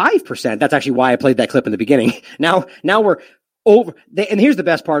 75%. That's actually why I played that clip in the beginning. Now we're over. And here's the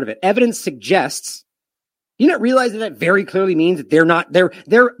best part of it. Evidence suggests. You not realize that very clearly means that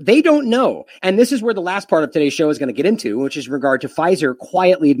they don't know. And this is where the last part of today's show is going to get into, which is in regard to Pfizer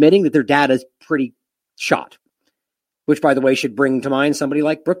quietly admitting that their data is pretty shot. Which, by the way, should bring to mind somebody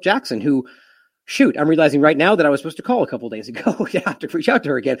like Brooke Jackson, who, I'm realizing right now that I was supposed to call a couple of days ago. I have to reach out to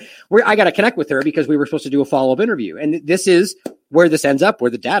her again. I got to connect with her because we were supposed to do a follow-up interview. And this is where this ends up, where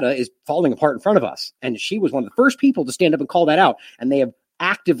the data is falling apart in front of us. And she was one of the first people to stand up and call that out. And they have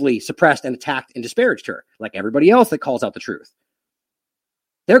actively suppressed and attacked and disparaged her, like everybody else that calls out the truth.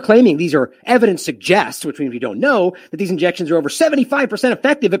 They're claiming these are evidence suggests, which means we don't know, that these injections are over 75%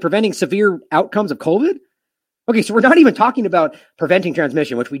 effective at preventing severe outcomes of COVID. Okay, so we're not even talking about preventing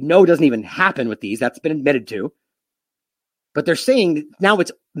transmission, which we know doesn't even happen with these. That's been admitted to. But they're saying that now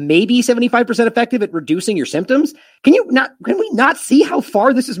it's maybe 75% effective at reducing your symptoms. Can we not see how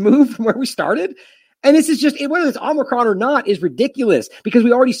far this has moved from where we started? And this is just, whether it's Omicron or not, is ridiculous because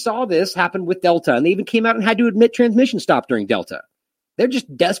we already saw this happen with Delta, and they even came out and had to admit transmission stopped during Delta. They're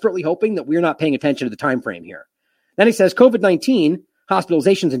just desperately hoping that we're not paying attention to the time frame here. Then he says COVID-19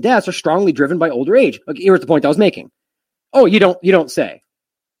 hospitalizations and deaths are strongly driven by older age. Okay, here's the point I was making. Oh, you don't say.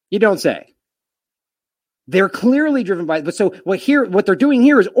 You don't say. They're clearly driven by, but so what they're doing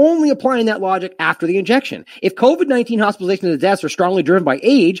here is only applying that logic after the injection. If COVID-19 hospitalizations and deaths are strongly driven by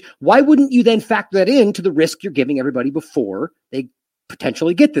age, why wouldn't you then factor that into the risk you're giving everybody before they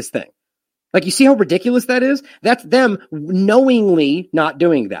potentially get this thing? Like, you see how ridiculous that is? That's them knowingly not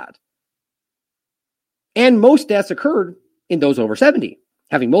doing that. And most deaths occurred in those over 70,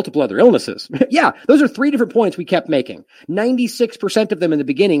 having multiple other illnesses. Yeah, those are three different points we kept making. 96% of them in the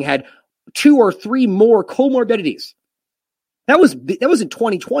beginning had 2 or 3 more comorbidities. That was in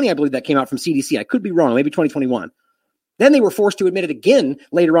 2020, I believe that came out from CDC. I could be wrong, maybe 2021. Then they were forced to admit it again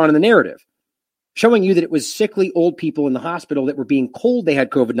later on in the narrative, showing you that it was sickly old people in the hospital that were being told they had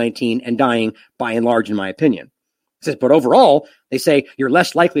COVID-19 and dying by and large, in my opinion. It says, but overall, they say you're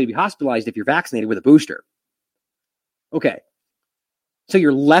less likely to be hospitalized if you're vaccinated with a booster. Okay. So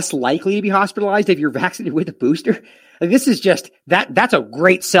you're less likely to be hospitalized if you're vaccinated with a booster? This is just, that's a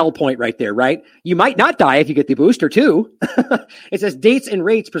great sell point right there, right? You might not die if you get the booster too. It says dates and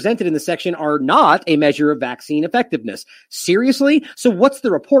rates presented in this section are not a measure of vaccine effectiveness. Seriously? So what's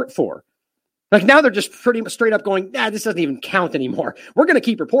the report for? Like, now they're just pretty straight up going, this doesn't even count anymore. We're going to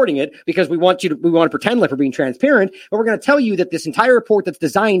keep reporting it because we want to pretend like we're being transparent, but we're going to tell you that this entire report that's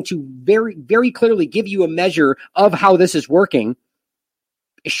designed to very, very clearly give you a measure of how this is working,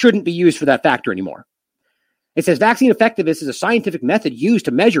 it shouldn't be used for that factor anymore. It says vaccine effectiveness is a scientific method used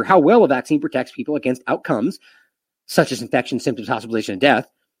to measure how well a vaccine protects people against outcomes such as infection, symptoms, hospitalization, and death.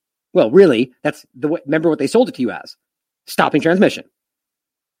 Well, really, that's remember what they sold it to you as: stopping transmission.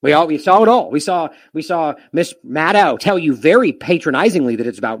 We saw it all. We saw Miss Maddow tell you very patronizingly that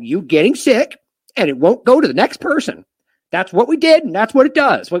it's about you getting sick and it won't go to the next person. That's what we did, and that's what it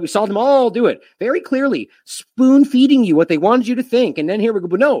does. We saw them all do it very clearly, spoon feeding you what they wanted you to think. And then here we go.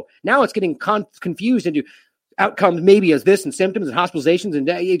 But no, now it's getting confused into outcomes maybe as this and symptoms and hospitalizations, and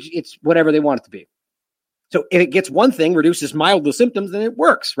it's whatever they want it to be. So if it gets one thing, reduces mild symptoms, then it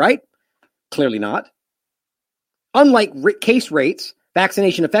works, right? Clearly not. Unlike case rates,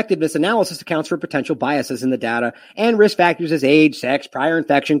 vaccination effectiveness analysis accounts for potential biases in the data and risk factors as age, sex, prior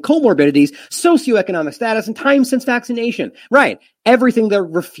infection, comorbidities, socioeconomic status, and time since vaccination. Right. Everything they're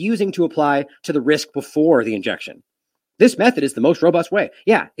refusing to apply to the risk before the injection. This method is the most robust way.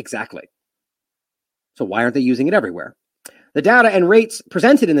 Yeah, exactly. So why aren't they using it everywhere? The data and rates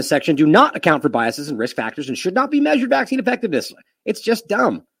presented in this section do not account for biases and risk factors and should not be measured vaccine effectiveness. It's just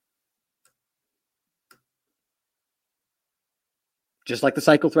dumb. Just like the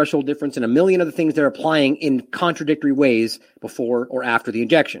cycle threshold difference and a million other things they're applying in contradictory ways before or after the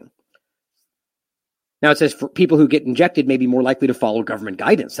injection. Now it says for people who get injected may be more likely to follow government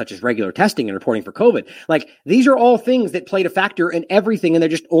guidance, such as regular testing and reporting for COVID. Like, these are all things that played a factor in everything, and they're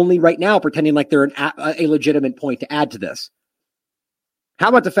just only right now pretending like they're a legitimate point to add to this. How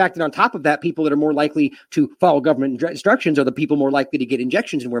about the fact that on top of that, people that are more likely to follow government instructions are the people more likely to get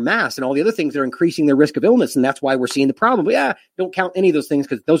injections and wear masks and all the other things that are increasing their risk of illness, and that's why we're seeing the problem. But yeah, don't count any of those things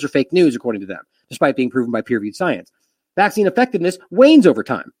because those are fake news according to them, despite being proven by peer-reviewed science. Vaccine effectiveness wanes over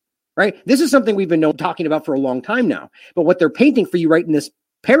time, right? This is something we've been talking about for a long time now. But what they're painting for you right in this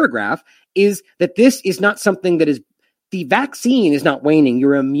paragraph is that this is not something that is, the vaccine is not waning.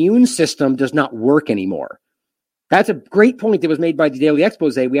 Your immune system does not work anymore. That's a great point that was made by the Daily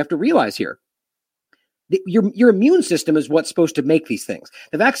Expose. We have to realize here. Your immune system is what's supposed to make these things.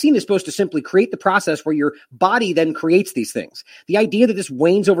 The vaccine is supposed to simply create the process where your body then creates these things. The idea that this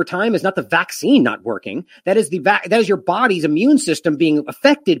wanes over time is not the vaccine not working. That is that is your body's immune system being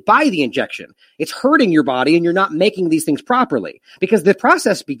affected by the injection. It's hurting your body and you're not making these things properly because the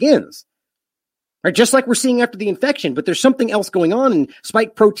process begins. Right, just like we're seeing after the infection, but there's something else going on in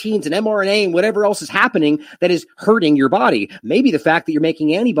spike proteins and mRNA and whatever else is happening that is hurting your body. Maybe the fact that you're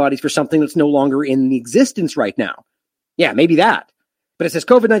making antibodies for something that's no longer in existence right now. Yeah, maybe that. But it says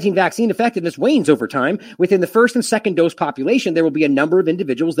COVID-19 vaccine effectiveness wanes over time. Within the first and second dose population, there will be a number of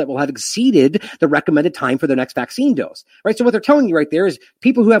individuals that will have exceeded the recommended time for their next vaccine dose. Right, so what they're telling you right there is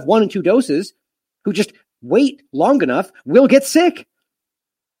people who have 1 and 2 doses who just wait long enough will get sick.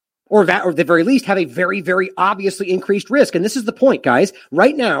 Or at the very least, have a very, very obviously increased risk. And this is the point, guys.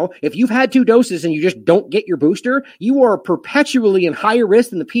 Right now, if you've had 2 doses and you just don't get your booster, you are perpetually in higher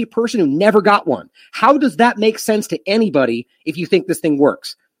risk than the person who never got one. How does that make sense to anybody if you think this thing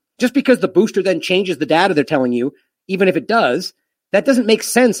works? Just because the booster then changes the data they're telling you, even if it does, that doesn't make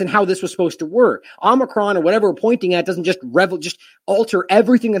sense in how this was supposed to work. Omicron or whatever we're pointing at doesn't just alter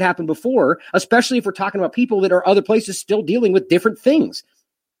everything that happened before, especially if we're talking about people that are other places still dealing with different things.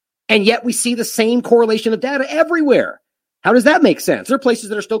 And yet we see the same correlation of data everywhere. How does that make sense? There are places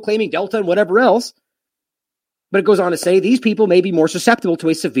that are still claiming Delta and whatever else. But it goes on to say these people may be more susceptible to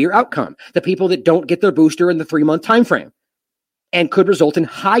a severe outcome. The people that don't get their booster in the 3-month time frame and could result in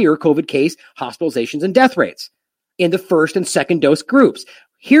higher COVID case, hospitalizations, and death rates in the first and second dose groups.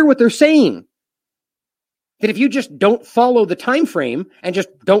 Hear what they're saying. That if you just don't follow the time frame and just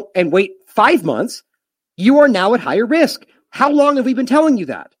don't and wait 5 months, you are now at higher risk. How long have we been telling you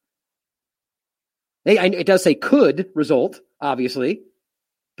that? It does say could result, obviously,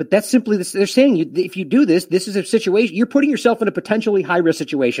 but that's simply this. They're saying if you do this, this is a situation, you're putting yourself in a potentially high-risk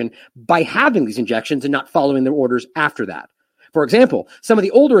situation by having these injections and not following their orders after that. For example, some of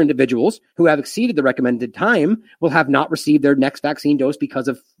the older individuals who have exceeded the recommended time will have not received their next vaccine dose because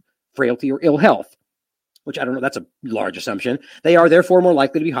of frailty or ill health, which I don't know, that's a large assumption. They are therefore more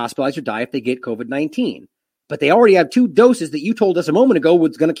likely to be hospitalized or die if they get COVID-19. But they already have 2 doses that you told us a moment ago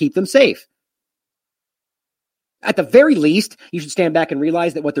was going to keep them safe. At the very least, you should stand back and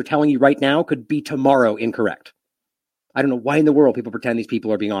realize that what they're telling you right now could be tomorrow incorrect. I don't know why in the world people pretend these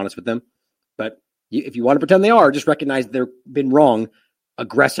people are being honest with them, but if you want to pretend they are, just recognize they've been wrong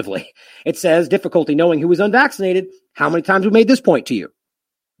aggressively. It says difficulty knowing who is unvaccinated. How many times we made this point to you?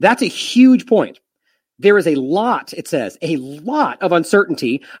 That's a huge point. There is a lot of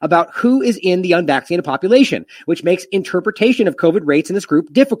uncertainty about who is in the unvaccinated population, which makes interpretation of COVID rates in this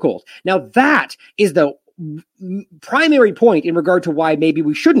group difficult. Now, that is the primary point in regard to why maybe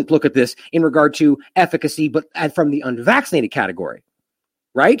we shouldn't look at this in regard to efficacy, but from the unvaccinated category,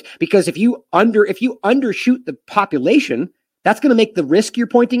 right? Because if you undershoot the population, that's going to make the risk you're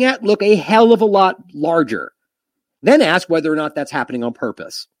pointing at look a hell of a lot larger. Then ask whether or not that's happening on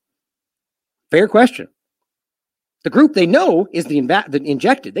purpose. Fair question. The group they know is the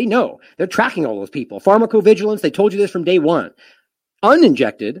injected. They know. They're tracking all those people. Pharmacovigilance, they told you this from day one.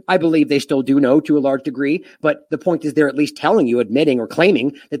 Uninjected, I believe they still do know to a large degree, but the point is they're at least telling you, admitting or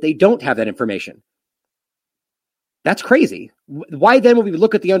claiming that they don't have that information. That's crazy. Why then would we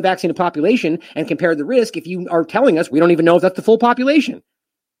look at the unvaccinated population and compare the risk if you are telling us we don't even know if that's the full population?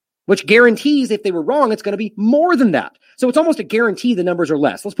 Which guarantees if they were wrong, it's going to be more than that. So it's almost a guarantee the numbers are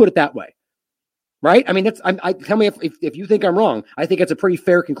less. Let's put it that way. Right? I mean, tell me if you think I'm wrong. I think it's a pretty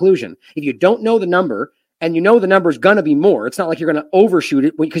fair conclusion. If you don't know the number and you know the number is going to be more, it's not like you're going to overshoot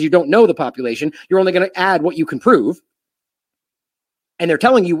it because you don't know the population. You're only going to add what you can prove. And they're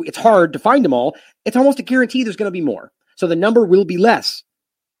telling you it's hard to find them all. It's almost a guarantee there's going to be more. So the number will be less.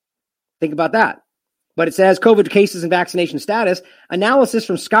 Think about that. But it says COVID cases and vaccination status. Analysis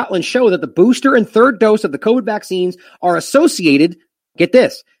from Scotland show that the booster and third dose of the COVID vaccines are associated, get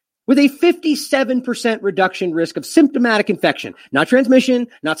this, with a 57% reduction risk of symptomatic infection. Not transmission,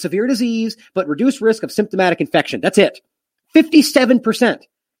 not severe disease, but reduced risk of symptomatic infection. That's it. 57%.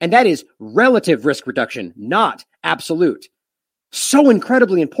 And that is relative risk reduction, not absolute. So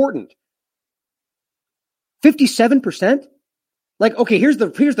incredibly important. 57%? Like, okay, here's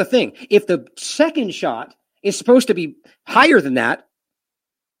the thing. If the second shot is supposed to be higher than that,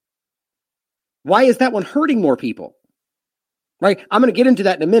 why is that one hurting more people? Right? I'm going to get into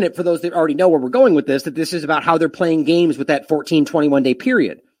that in a minute for those that already know where we're going with this, that this is about how they're playing games with that 14, 21-day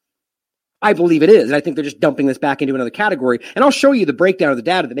period. I believe it is, and I think they're just dumping this back into another category. And I'll show you the breakdown of the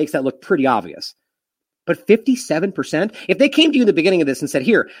data that makes that look pretty obvious. But 57%? If they came to you in the beginning of this and said,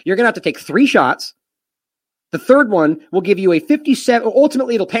 here, you're going to have to take 3 shots. The third one will give you a 57,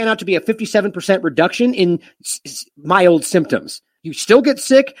 ultimately it'll pan out to be a 57% reduction in mild symptoms. You still get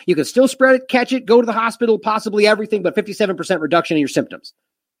sick, you can still spread it, catch it, go to the hospital, possibly everything, but 57% reduction in your symptoms.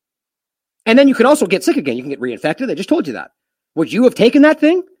 And then you can also get sick again. You can get reinfected. I just told you that. Would you have taken that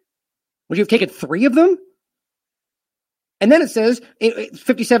thing? Would you have taken 3 of them? And then it says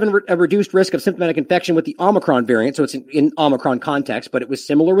 57 reduced risk of symptomatic infection with the Omicron variant. So it's in Omicron context, but it was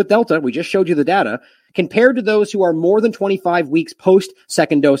similar with Delta. We just showed you the data compared to those who are more than 25 weeks post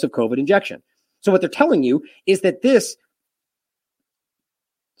second dose of COVID injection. So what they're telling you is that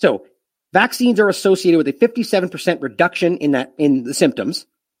so vaccines are associated with a 57% reduction in the symptoms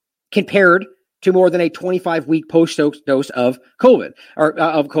compared to more than a 25-week post dose of COVID or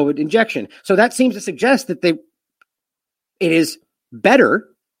of COVID injection. So that seems to suggest that it is better.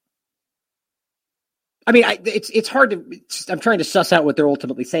 I mean, it's hard I'm trying to suss out what they're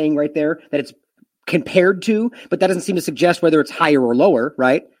ultimately saying right there, that it's compared to, but that doesn't seem to suggest whether it's higher or lower,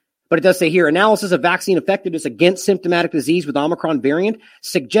 right? But it does say here, analysis of vaccine effectiveness against symptomatic disease with Omicron variant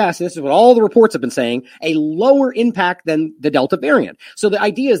suggests, and this is what all the reports have been saying, a lower impact than the Delta variant. So the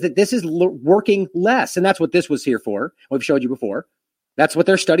idea is that this is working less, and that's what this was here for. We've showed you before. That's what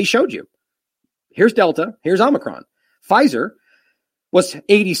their study showed you. Here's Delta, here's Omicron. Pfizer was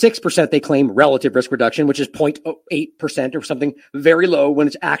 86%, they claim, relative risk reduction, which is 0.8% or something very low when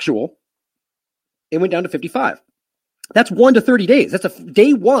it's actual. It went down to 55. That's 1 to 30 days. That's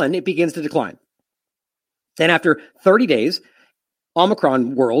day 1, it begins to decline. Then after 30 days,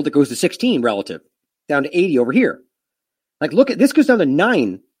 Omicron world, it goes to 16 relative, down to 80 over here. Like, look at this, goes down to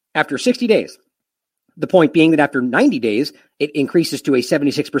 9 after 60 days. The point being that after 90 days, it increases to a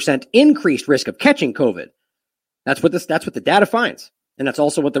 76% increased risk of catching COVID. That's what the data finds. And that's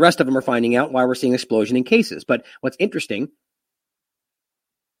also what the rest of them are finding out, why we're seeing explosion in cases. But what's interesting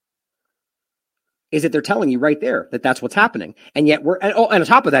is that they're telling you right there that that's what's happening. And yet and on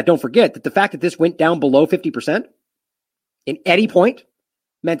top of that, don't forget that the fact that this went down below 50% in any point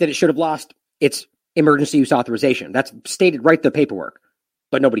meant that it should have lost its emergency use authorization. That's stated right in the paperwork,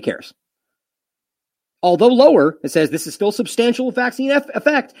 but nobody cares. Although lower, it says this is still substantial vaccine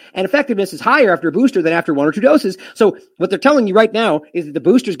effect, and effectiveness is higher after a booster than after 1 or 2 doses. So what they're telling you right now is that the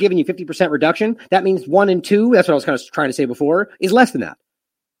booster's giving you 50% reduction. That means 1 and 2, that's what I was kind of trying to say before, is less than that.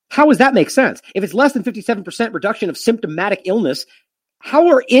 How does that make sense? If it's less than 57% reduction of symptomatic illness, how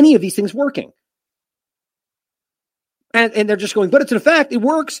are any of these things working? And they're just going, but it's an effect. It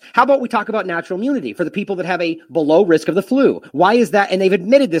works. How about we talk about natural immunity for the people that have a below risk of the flu? Why is that? And they've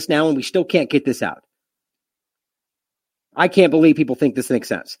admitted this now, and we still can't get this out. I can't believe people think this makes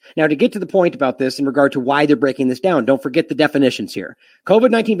sense. Now, to get to the point about this in regard to why they're breaking this down, don't forget the definitions here.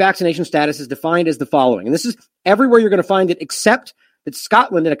 COVID-19 vaccination status is defined as the following. And this is everywhere you're going to find it, except that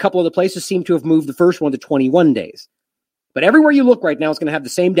Scotland and a couple other places seem to have moved the first one to 21 days. But everywhere you look right now, it's going to have the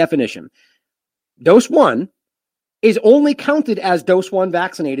same definition. Dose 1 is only counted as dose 1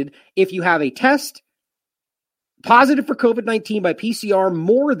 vaccinated if you have a test positive for COVID-19 by PCR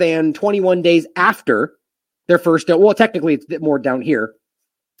more than 21 days after their first dose. Well, technically, it's more down here.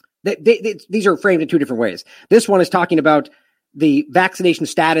 These are framed in two different ways. This one is talking about the vaccination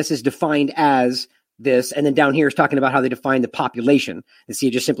status is defined as this, and then down here is talking about how they define the population. And see,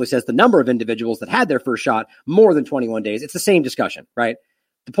 it just simply says the number of individuals that had their first shot more than 21 days. It's the same discussion, right?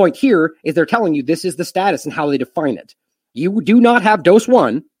 The point here is they're telling you this is the status and how they define it. You do not have dose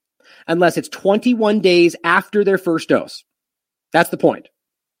 1 unless it's 21 days after their first dose. That's the point.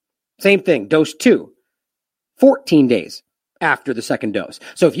 Same thing, dose 2, 14 days after the second dose.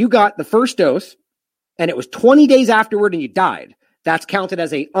 So if you got the first dose and it was 20 days afterward and you died, that's counted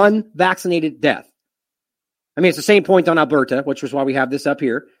as an unvaccinated death. I mean, it's the same point on Alberta, which was why we have this up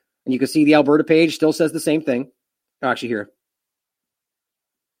here. And you can see the Alberta page still says the same thing. Oh, actually, here.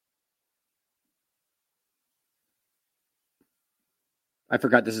 I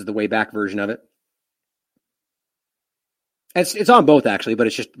forgot this is the way back version of it. It's on both, actually, but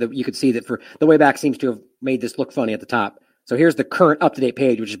it's just you could see that for the way back seems to have made this look funny at the top. So here's the current up-to-date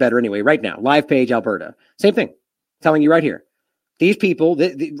page, which is better anyway, right now. Live page, Alberta. Same thing. Telling you right here. These people,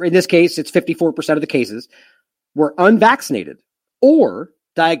 in this case, it's 54% of the cases, were unvaccinated or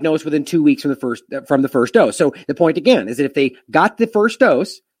diagnosed within 2 weeks from the first dose. So the point again is that if they got the first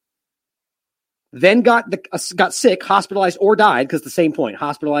dose, then got sick, hospitalized, or died, because the same point,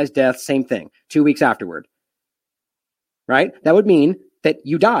 hospitalized, death, same thing, 2 weeks afterward, right? That would mean that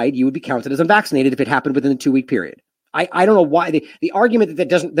you died, you would be counted as unvaccinated if it happened within the 2 week period. I don't know why the argument that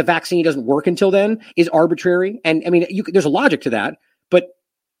the vaccine doesn't work until then is arbitrary. And I mean, there's a logic to that, but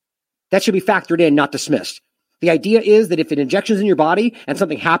that should be factored in, not dismissed. The idea is that if an injection's in your body and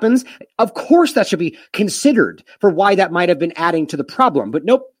something happens, of course that should be considered for why that might have been adding to the problem. But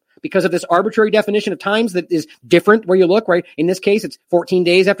nope, because of this arbitrary definition of times that is different where you look, right? In this case, it's 14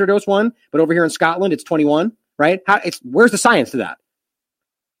 days after dose 1, but over here in Scotland, it's 21, right? Where's the science to that?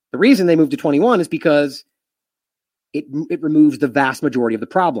 The reason they moved to 21 is because it removes the vast majority of the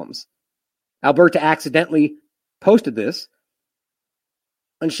problems. Alberta accidentally posted this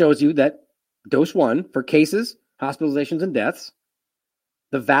and shows you that dose 1 for cases, hospitalizations, and deaths,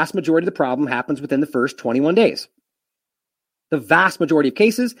 the vast majority of the problem happens within the first 21 days. The vast majority of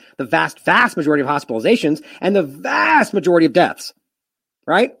cases, the vast majority of hospitalizations, and the vast majority of deaths,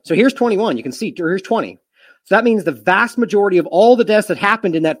 right? So here's 21. You can see, or here's 20. So that means the vast majority of all the deaths that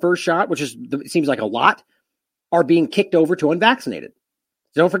happened in that first shot, which it seems like a lot, are being kicked over to unvaccinated.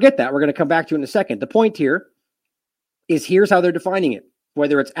 So don't forget that. We're going to come back to it in a second. The point here is here's how they're defining it,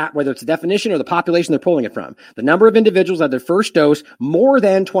 whether it's a definition or the population they're pulling it from. The number of individuals had their first dose more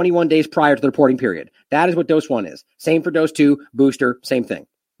than 21 days prior to the reporting period. That is what dose 1 is. Same for dose 2, booster, same thing,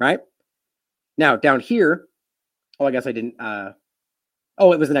 right? Now, down here, I guess I didn't. It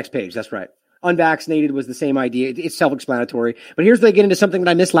was the next page. That's right. Unvaccinated was the same idea. It's self-explanatory. But here's where they get into something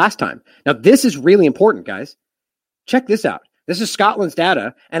that I missed last time. Now, this is really important, guys. Check this out. This is Scotland's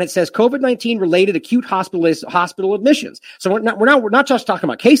data, and it says COVID-19 related acute hospital admissions. So we're not just talking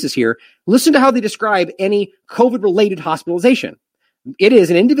about cases here. Listen to how they describe any COVID-related hospitalization. It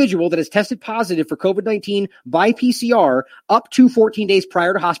is an individual that is tested positive for COVID-19 by PCR up to 14 days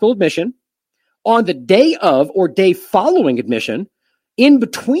prior to hospital admission, on the day of or day following admission, in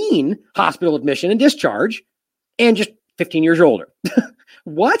between hospital admission and discharge, and just 15 years older.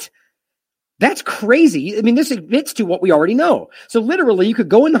 What? That's crazy. I mean, this admits to what we already know. So literally, you could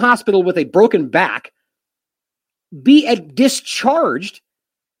go in the hospital with a broken back, be discharged,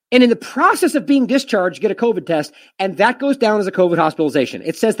 and in the process of being discharged, get a COVID test, and that goes down as a COVID hospitalization.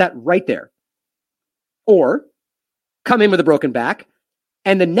 It says that right there. Or come in with a broken back,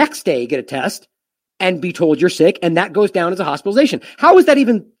 and the next day get a test, and be told you're sick, and that goes down as a hospitalization. How is that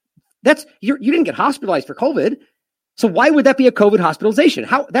even? You didn't get hospitalized for COVID. So why would that be a COVID hospitalization?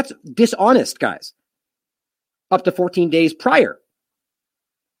 That's dishonest, guys. Up to 14 days prior.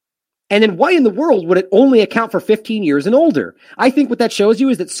 And then why in the world would it only account for 15 years and older? I think what that shows you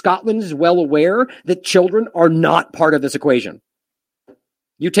is that Scotland is well aware that children are not part of this equation.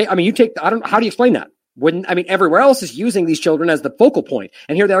 How do you explain that? Everywhere else is using these children as the focal point.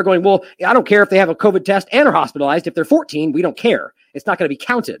 And here they are going, well, I don't care if they have a COVID test and are hospitalized. If they're 14, we don't care. It's not going to be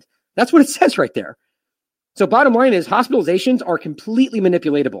counted. That's what it says right there. So bottom line is hospitalizations are completely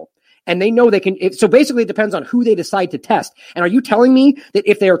manipulatable, and they know they can. So basically it depends on who they decide to test. And are you telling me that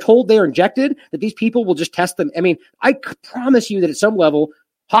if they are told they're injected, that these people will just test them? I mean, I promise you that at some level,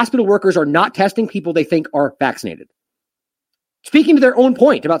 hospital workers are not testing people they think are vaccinated. Speaking to their own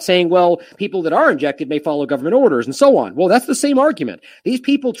point about saying, well, people that are injected may follow government orders and so on. Well, that's the same argument. These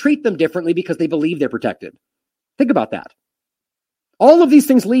people treat them differently because they believe they're protected. Think about that. All of these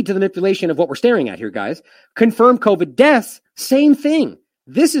things lead to the manipulation of what we're staring at here, guys. Confirmed COVID deaths, same thing.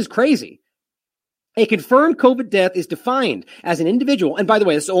 This is crazy. A confirmed COVID death is defined as an individual, and by the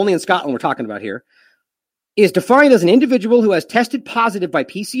way, this is only in Scotland we're talking about here, is defined as an individual who has tested positive by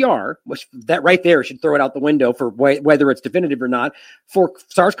PCR, which that right there should throw it out the window for whether it's definitive or not, for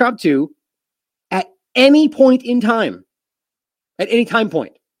SARS-CoV-2 at any point in time, at any time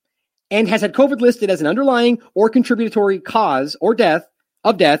point, and has had COVID listed as an underlying or contributory cause or death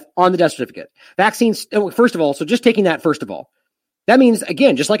on the death certificate. Vaccines, first of all, so just taking that first of all, that means,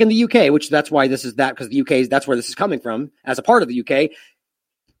 again, just like in the UK, which that's why this is that, because the UK, that's where this is coming from as a part of the UK,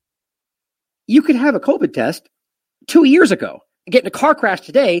 you could have a COVID test 2 years ago. Get in a car crash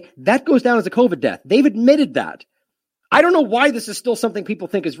today, that goes down as a COVID death. They've admitted that. I don't know why this is still something people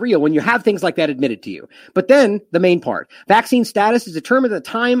think is real when you have things like that admitted to you. But then the main part, vaccine status is determined at the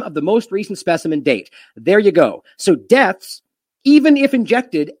time of the most recent specimen date. There you go. So deaths, even if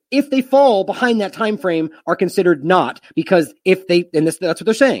injected, if they fall behind that time frame, are considered not, because if they, and that's what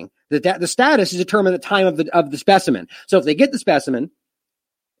they're saying, the status is determined at the time of the specimen. So if they get the specimen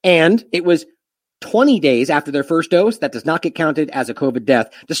and it was 20 days after their first dose, that does not get counted as a COVID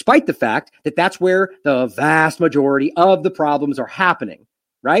death, despite the fact that that's where the vast majority of the problems are happening,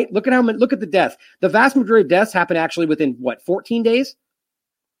 right? Look at the death. The vast majority of deaths happen actually within 14 days?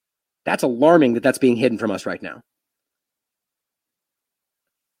 That's alarming that that's being hidden from us right now.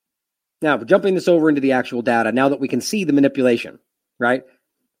 Now, jumping this over into the actual data, now that we can see the manipulation, right?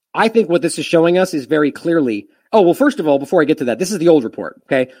 I think what this is showing us is very clearly, first of all, before I get to that, this is the old report,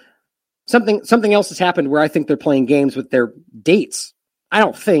 okay? Something else has happened where I think they're playing games with their dates. I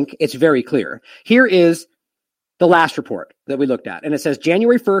don't think it's very clear. Here is the last report that we looked at, and it says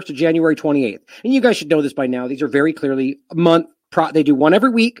January 1st to January 28th. And you guys should know this by now. These are very clearly a month. They do one every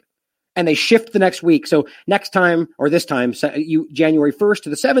week, and they shift the next week. So next time, or this time, January 1st to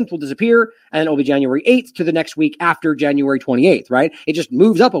the 7th will disappear, and it'll be January 8th to the next week after January 28th, right? It just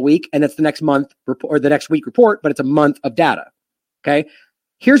moves up a week, and it's the next month or the next week report, but it's a month of data, okay?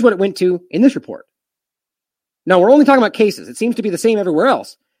 Here's what it went to in this report. Now, we're only talking about cases. It seems to be the same everywhere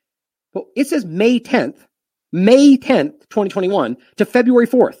else. But it says May 10th, 2021 to February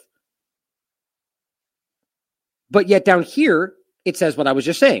 4th. But yet down here, it says what I was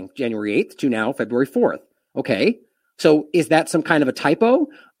just saying, January 8th to now February 4th. Okay, so is that some kind of a typo?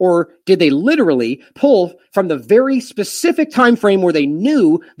 Or did they literally pull from the very specific time frame where they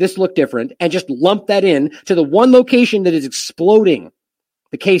knew this looked different and just lump that in to the one location that is exploding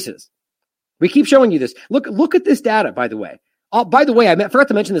the cases? We keep showing you this. Look at this data, by the way. I forgot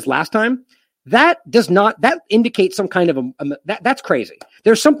to mention this last time. That indicates some kind of that's crazy.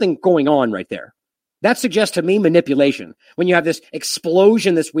 There's something going on right there. That suggests to me manipulation. When you have this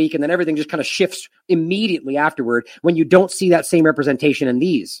explosion this week and then everything just kind of shifts immediately afterward when you don't see that same representation in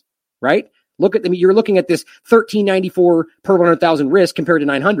these, right? Look at them. You're looking at this 1394 per 100,000 risk compared to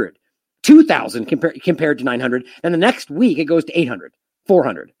 900, 2,000 compared to 900. And the next week it goes to 800.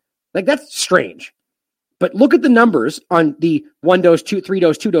 400. Like, that's strange. But look at the numbers on the 1 dose, 3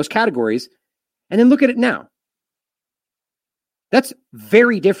 dose, 2 dose categories, and then look at it now. That's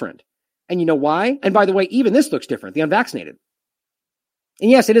very different. And you know why? And by the way, even this looks different, the unvaccinated. And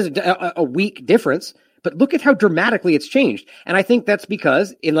yes, it is a weak difference, but look at how dramatically it's changed. And I think that's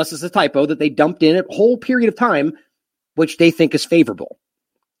because, unless it's a typo, that they dumped in a whole period of time, which they think is favorable.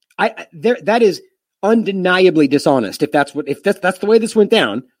 That is undeniably dishonest. If that's the way this went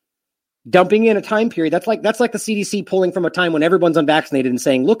down, dumping in a time period, that's like the CDC pulling from a time when everyone's unvaccinated and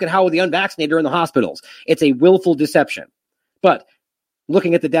saying, look at how the unvaccinated are in the hospitals. It's a willful deception. But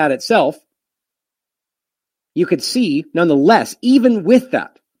looking at the data itself, you could see nonetheless, even with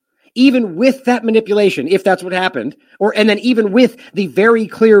that manipulation, if that's what happened, and then even with the very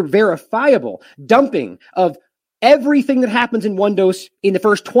clear, verifiable dumping of everything that happens in 1 dose in the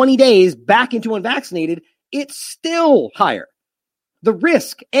first 20 days back into unvaccinated, it's still higher. The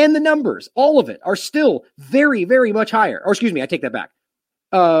risk and the numbers, all of it, are still very, very much higher. Or excuse me, I take that back.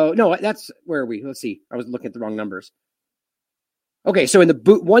 No, that's where are we? Let's see. I was looking at the wrong numbers. Okay, so in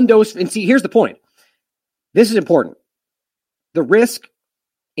the 1 dose, and see, here's the point. This is important. The risk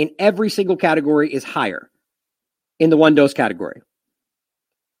in every single category is higher in the 1 dose category,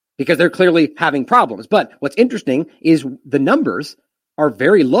 because they're clearly having problems. But what's interesting is the numbers are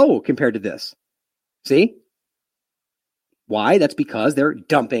very low compared to this. See? Why? That's because they're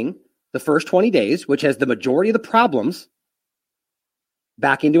dumping the first 20 days, which has the majority of the problems,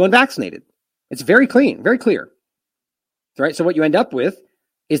 back into unvaccinated. It's very clean, very clear. Right? So what you end up with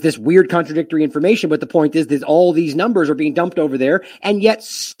is this weird contradictory information, but the point is that all these numbers are being dumped over there, and yet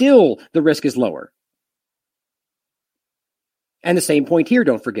still the risk is lower. And the same point here,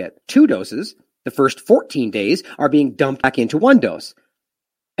 don't forget, 2 doses, the first 14 days are being dumped back into 1 dose.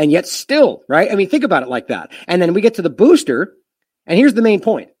 And yet still, right? I mean, think about it like that. And then we get to the booster, and here's the main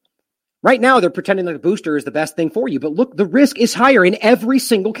point. Right now, they're pretending that the booster is the best thing for you. But look, the risk is higher in every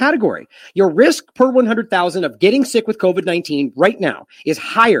single category. Your risk per 100,000 of getting sick with COVID-19 right now is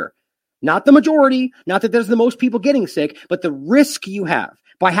higher. Not the majority, not that there's the most people getting sick, but the risk you have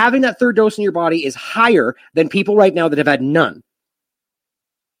by having that 3rd dose in your body is higher than people right now that have had none.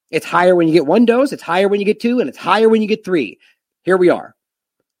 It's higher when you get 1 dose, it's higher when you get 2, and it's higher when you get 3. Here we are.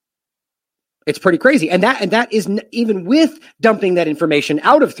 It's pretty crazy. And that is even with dumping that information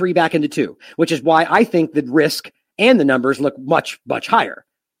out of 3 back into 2, which is why I think the risk and the numbers look much, much higher,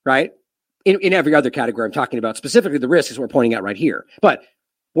 right? In every other category I'm talking about, specifically the risk is what we're pointing out right here. But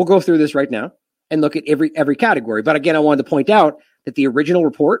we'll go through this right now and look at every category. But again, I wanted to point out that the original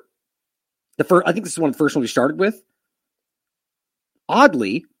report, I think this is one of the first ones we started with,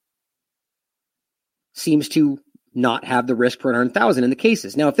 oddly, seems to not have the risk per 100,000 in the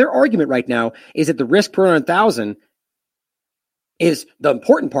cases. Now, if their argument right now is that the risk per 100,000 is the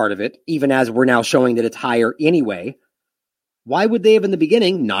important part of it, even as we're now showing that it's higher anyway, why would they have in the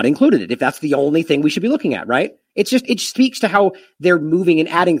beginning not included it if that's the only thing we should be looking at, right? It speaks to how they're moving and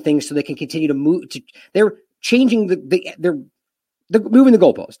adding things so they can continue to move. They're changing they're moving the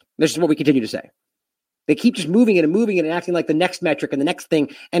goalpost. This is what we continue to say. They keep just moving it and acting like the next metric and the next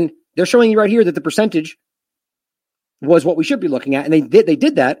thing. And they're showing you right here that the percentage was what we should be looking at. And they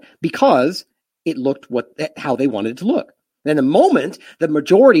did that because it looked how they wanted it to look. And the moment the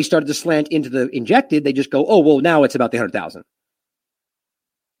majority started to slant into the injected, they just go, oh, well, now it's about the 100,000.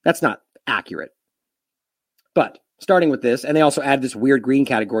 That's not accurate. But starting with this, and they also add this weird green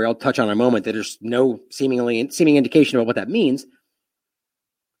category I'll touch on in a moment that there's no seeming indication about what that means.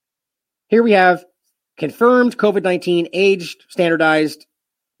 Here we have confirmed COVID-19 aged standardized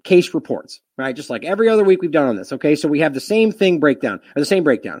case reports, right? Just like every other week we've done on this. Okay. So we have the same breakdown.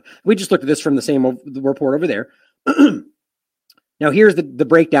 We just looked at this from the report over there. Now here's the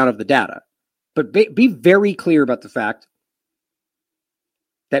breakdown of the data, but be very clear about the fact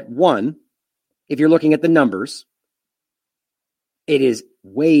that one, if you're looking at the numbers, it is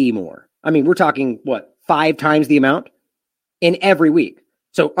way more. I mean, we're talking 5 times the amount in every week.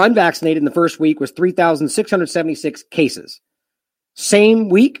 So unvaccinated in the first week was 3,676 cases. Same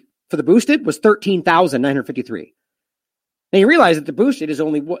week for the boosted was 13,953. Now you realize that the boosted is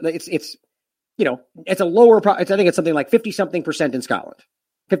only it's a lower. I think it's something like 50 something percent in Scotland,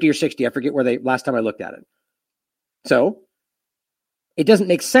 50 or 60. I forget where last time I looked at it. So it doesn't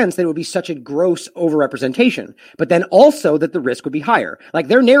make sense that it would be such a gross overrepresentation, but then also that the risk would be higher. Like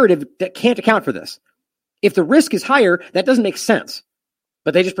their narrative that can't account for this. If the risk is higher, that doesn't make sense.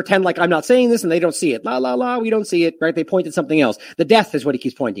 But they just pretend like I'm not saying this and they don't see it. La, la, la, we don't see it, right? They point at something else. The death is what he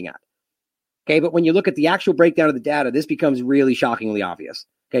keeps pointing at. Okay, but when you look at the actual breakdown of the data, this becomes really shockingly obvious.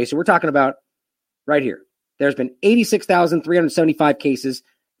 Okay, so we're talking about right here. There's been 86,375 cases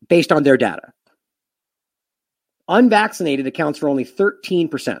based on their data. Unvaccinated accounts for only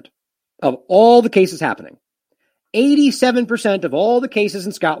 13% of all the cases happening. 87% of all the cases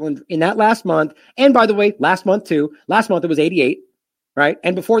in Scotland in that last month. And by the way, last month too. Last month it was 88. Right?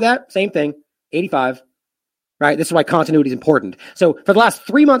 And before that, same thing, 85, right? This is why continuity is important. So for the last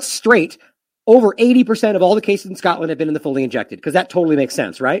 3 months straight, over 80% of all the cases in Scotland have been in the fully injected, because that totally makes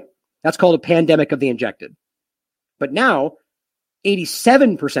sense, right? That's called a pandemic of the injected. But now,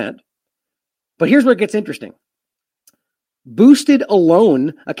 87%. But here's where it gets interesting. Boosted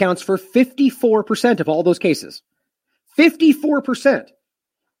alone accounts for 54% of all those cases. 54%.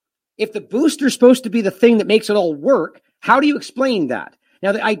 If the booster is supposed to be the thing that makes it all work, how do you explain that?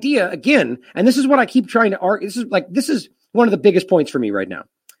 Now, the idea, again, and this is what I keep trying to argue. This is one of the biggest points for me right now.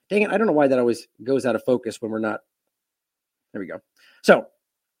 Dang it, I don't know why that always goes out of focus when we're not. There we go. So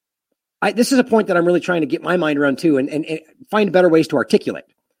this is a point that I'm really trying to get my mind around too and find better ways to articulate.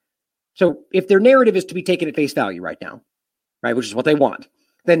 So if their narrative is to be taken at face value right now, right, which is what they want,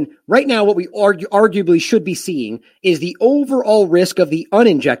 then right now what we arguably should be seeing is the overall risk of the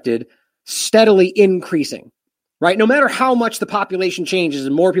uninjected steadily increasing. Right? No matter how much the population changes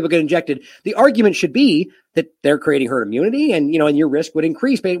and more people get injected, the argument should be that they're creating herd immunity and your risk would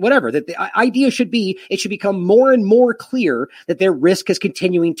increase, but whatever. That the idea should be, it should become more and more clear that their risk is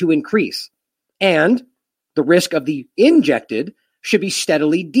continuing to increase. And the risk of the injected should be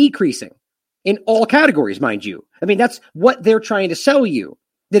steadily decreasing in all categories, mind you. I mean, that's what they're trying to sell you.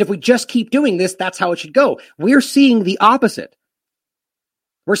 That if we just keep doing this, that's how it should go. We're seeing the opposite.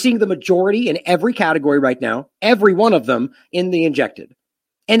 We're seeing the majority in every category right now, every one of them in the injected.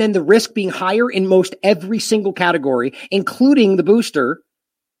 And then the risk being higher in most every single category, including the booster,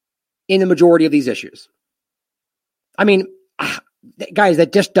 in the majority of these issues. I mean, guys,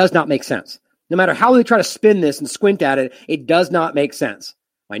 that just does not make sense. No matter how they try to spin this and squint at it, it does not make sense.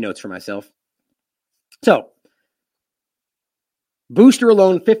 My notes for myself. So, booster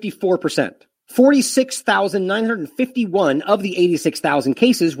alone, 54%. 46,951 of the 86,000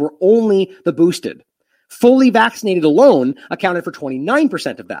 cases were only the boosted. Fully vaccinated alone accounted for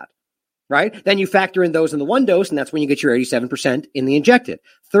 29% of that, right? Then you factor in those in the one dose, and that's when you get your 87% in the injected.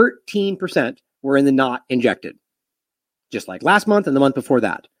 13% were in the not injected, just like last month and the month before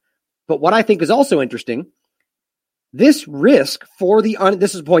that. But what I think is also interesting, this risk for the,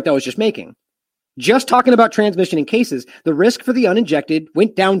 this is the point I was just making. Just talking about transmission in cases, the risk for the uninjected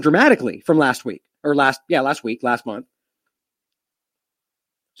went down dramatically from last month.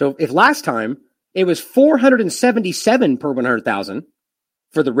 So if last time it was 477 per 100,000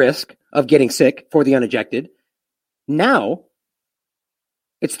 for the risk of getting sick for the uninjected, now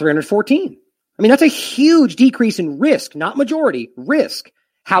it's 314. I mean, that's a huge decrease in risk, not majority, risk.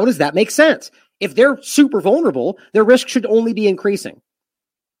 How does that make sense? If they're super vulnerable, their risk should only be increasing.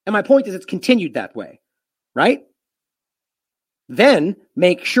 And my point is it's continued that way, right? Then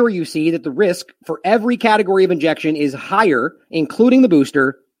make sure you see that the risk for every category of injection is higher, including the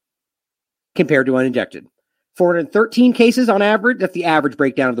booster, compared to uninjected. 413 cases on average, that's the average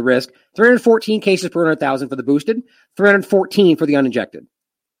breakdown of the risk. 314 cases per 100,000 for the boosted, 314 for the uninjected.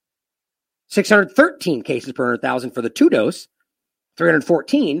 613 cases per 100,000 for the two-dose,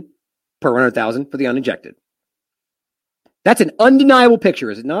 314 per 100,000 for the uninjected. That's an undeniable picture,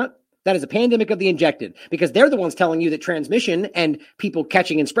 is it not? That is a pandemic of the injected, because they're the ones telling you that transmission and people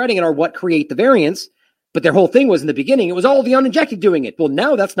catching and spreading it are what create the variants. But their whole thing was in the beginning, it was all the uninjected doing it. Well,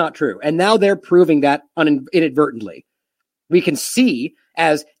 now that's not true. And now they're proving that inadvertently. We can see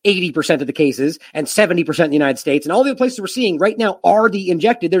as 80% of the cases and 70% in the United States and all the places we're seeing right now are the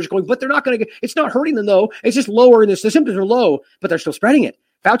injected. They're just going, but they're not going to get, it's not hurting them though. It's just lower and the symptoms are low, but they're still spreading it.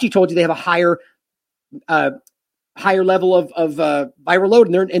 Fauci told you they have a higher level of viral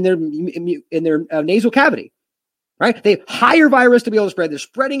load in their nasal cavity. Right? They have higher virus to be able to spread. They're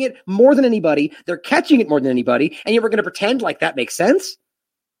spreading it more than anybody. They're catching it more than anybody. And yet we're going to pretend like that makes sense?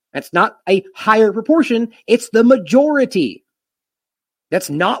 That's not a higher proportion. It's the majority.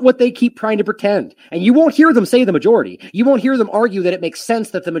 That's not what they keep trying to pretend. And you won't hear them say the majority. You won't hear them argue that it makes sense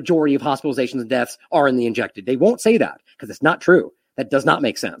that the majority of hospitalizations and deaths are in the injected. They won't say that because it's not true. That does not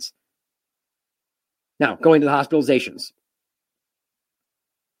make sense. Now, going to the hospitalizations.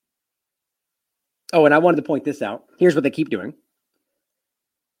 Oh, and I wanted to point this out. Here's what they keep doing.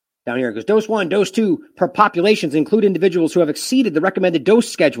 Down here it goes, dose 1, dose 2 per populations include individuals who have exceeded the recommended dose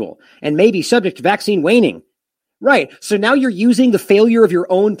schedule and may be subject to vaccine waning. Right. So now you're using the failure of your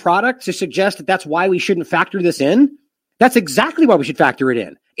own product to suggest that that's why we shouldn't factor this in. That's exactly why we should factor it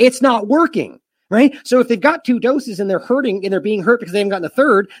in. It's not working. Right? So if they've got 2 doses and they're hurting and they're being hurt because they haven't gotten the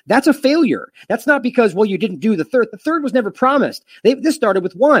third, that's a failure. That's not because, well, you didn't do the third. The third was never promised. This started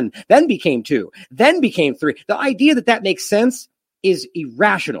with 1, then became 2, then became 3. The idea that that makes sense is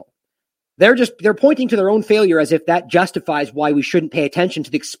irrational. They're pointing to their own failure as if that justifies why we shouldn't pay attention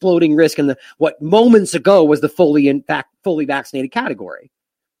to the exploding risk and what moments ago was the fully vaccinated category.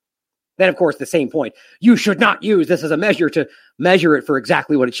 Then, of course, the same point. You should not use this as a measure to measure it for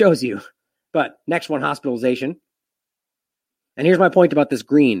exactly what it shows you. But next one, hospitalization. And here's my point about this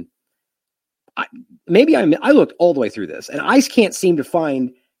green. I looked all the way through this, and I can't seem to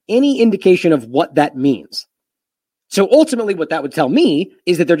find any indication of what that means. So ultimately, what that would tell me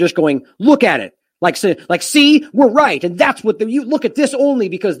is that they're just going, look at it. See, we're right. And that's what you look at this only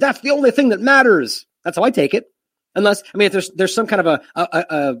because that's the only thing that matters. That's how I take it. Unless, if there's some kind of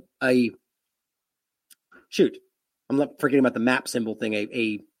shoot, I'm not forgetting about the map symbol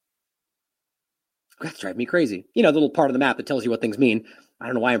thing, that's driving me crazy. The little part of the map that tells you what things mean. I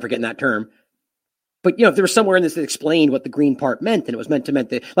don't know why I'm forgetting that term. But, if there was somewhere in this that explained what the green part meant, and it was meant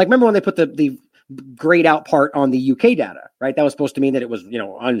to, remember when they put the grayed out part on the UK data, right? That was supposed to mean that it was,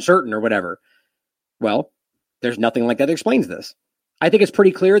 uncertain or whatever. Well, there's nothing like that explains this. I think it's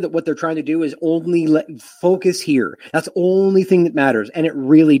pretty clear that what they're trying to do is only focus here. That's the only thing that matters. And it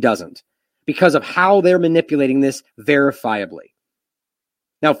really doesn't because of how they're manipulating this verifiably.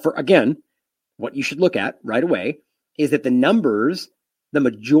 Now, what you should look at right away is that the numbers, the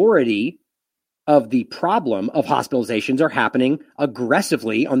majority of the problem of hospitalizations are happening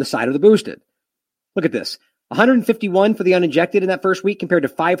aggressively on the side of the boosted. Look at this. 151 for the uninjected in that first week compared to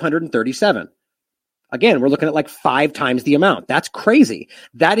 537. Again, we're looking at like 5 times the amount. That's crazy.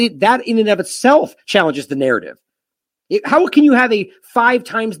 That in and of itself challenges the narrative. How can you have a 5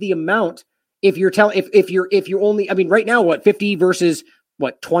 times the amount if you're only, I mean, right now, what, 50 versus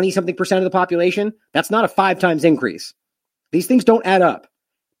what, 20 something percent of the population? That's not a 5 times increase. These things don't add up.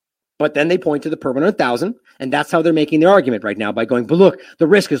 But then they point to the per 100,000, and that's how they're making their argument right now by going, but look, the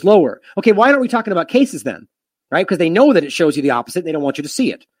risk is lower. Okay, why aren't we talking about cases then? Right? Because they know that it shows you the opposite. And they don't want you to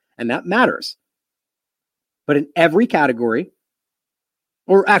see it. And that matters. But in every category,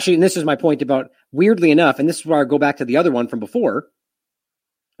 or actually, and this is my point about, weirdly enough, and this is where I go back to the other one from before.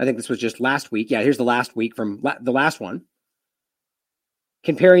 I think this was just last week. Yeah, here's the last week from the last one.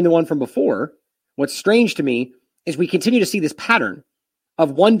 Comparing the one from before, what's strange to me is we continue to see this pattern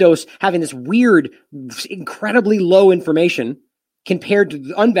of one dose having this weird, incredibly low information compared to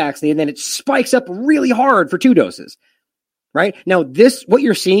the unvaccinated, and then it spikes up really hard for 2 doses, right? Now, what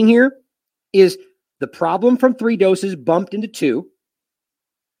you're seeing here is the problem from 3 doses bumped into 2,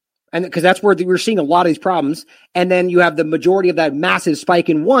 and because that's where we're seeing a lot of these problems, and then you have the majority of that massive spike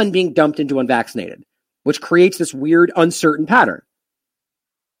in 1 being dumped into unvaccinated, which creates this weird, uncertain pattern.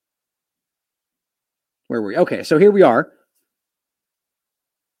 Where were we? Okay, so here we are.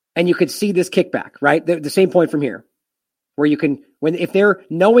 And you could see this kickback, right? The same point from here, where you can, if they're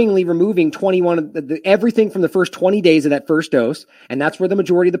knowingly removing 21, everything from the first 20 days of that first dose, and that's where the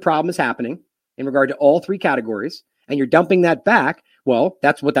majority of the problem is happening in regard to all 3 categories, and you're dumping that back, well,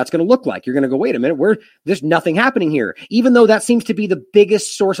 that's what that's going to look like. You're going to go, wait a minute, there's nothing happening here, even though that seems to be the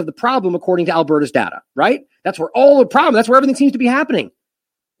biggest source of the problem according to Alberta's data, right? That's where all the problem, that's where everything seems to be happening.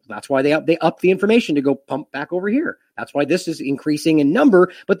 That's why they up the information to go pump back over here. That's why this is increasing in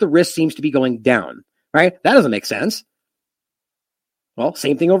number, but the risk seems to be going down, right? That doesn't make sense. Well,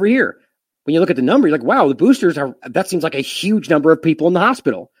 same thing over here. When you look at the number, you're like, wow, the boosters that seems like a huge number of people in the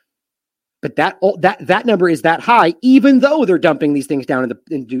hospital. But that number is that high, even though they're dumping these things down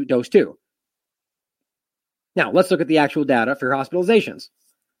in dose 2. Now, let's look at the actual data for hospitalizations.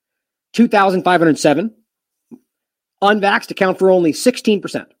 2,507. Unvaxxed account for only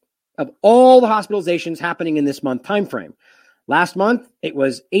 16% of all the hospitalizations happening in this month time frame. Last month, it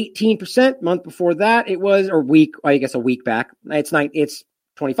was 18%. Month before that, it was a week back. It's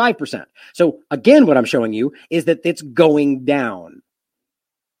 25%. So again, what I'm showing you is that it's going down,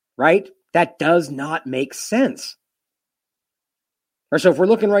 right? That does not make sense. Or so if we're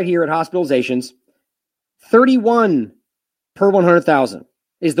looking right here at hospitalizations, 31 per 100,000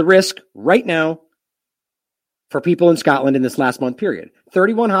 is the risk right now for people in Scotland in this last month period.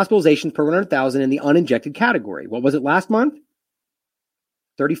 31 hospitalizations per 100,000 in the uninjected category. What was it last month?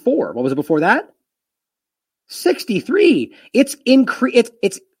 34. What was it before that? 63. It's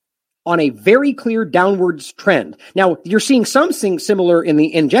on a very clear downwards trend. Now, you're seeing something similar in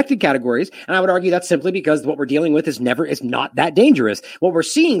the injected categories, and I would argue that's simply because what we're dealing with is not that dangerous. What we're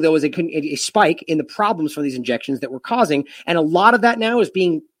seeing, though, is a spike in the problems from these injections that we're causing, and a lot of that now is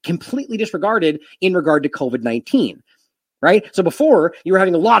being completely disregarded in regard to COVID-19, right? So before, you were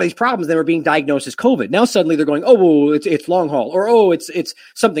having a lot of these problems that were being diagnosed as COVID. Now suddenly they're going, oh, well, it's long haul, or oh, it's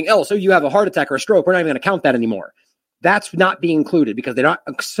something else. Oh, you have a heart attack or a stroke. We're not even going to count that anymore. That's not being included because they're not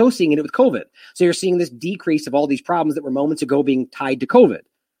associating it with COVID. So you're seeing this decrease of all these problems that were moments ago being tied to COVID.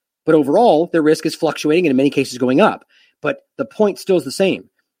 But overall, their risk is fluctuating and in many cases going up. But the point still is the same.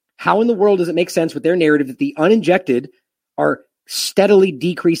 How in the world does it make sense with their narrative that the uninjected are steadily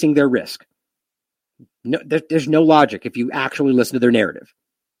decreasing their risk? No, there's no logic if you actually listen to their narrative.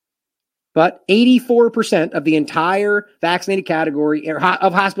 But 84% of the entire vaccinated category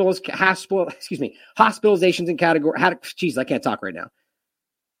of hospitalizations in category, I can't talk right now.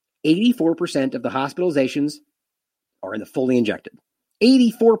 84% of the hospitalizations are in the fully injected.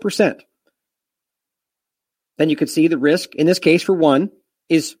 84%. Then you could see the risk in this case for 1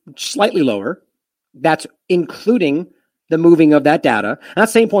 is slightly lower. That's including the moving of that data. And that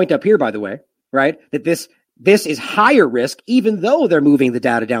same point up here, by the way, right? That this is higher risk, even though they're moving the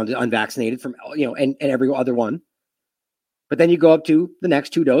data down to unvaccinated from, and every other one. But then you go up to the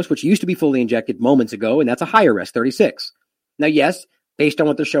next 2 dose, which used to be fully injected moments ago, and that's a higher risk, 36. Now, yes, based on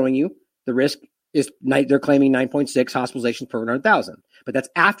what they're showing you, the risk is, they're claiming 9.6 hospitalizations per 100,000. But that's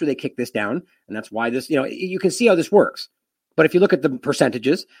after they kick this down, and that's why this, you can see how this works. But if you look at the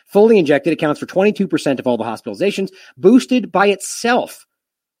percentages, fully injected accounts for 22% of all the hospitalizations, boosted by itself,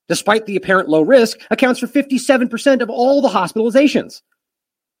 despite the apparent low risk, accounts for 57% of all the hospitalizations.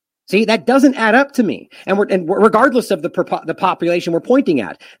 See, that doesn't add up to me. And regardless of the population we're pointing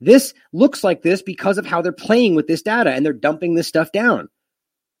at, this looks like this because of how they're playing with this data and they're dumping this stuff down.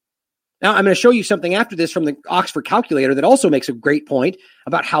 Now, I'm going to show you something after this from the Oxford calculator that also makes a great point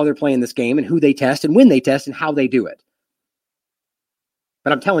about how they're playing this game and who they test and when they test and how they do it.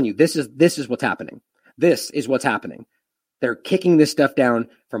 But I'm telling you, this is what's happening. This is what's happening. They're kicking this stuff down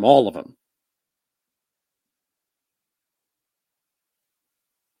from all of them.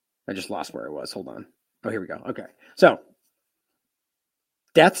 I just lost where I was. Hold on. Oh, here we go. Okay. So,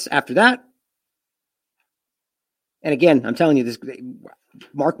 deaths after that. And again, I'm telling you this,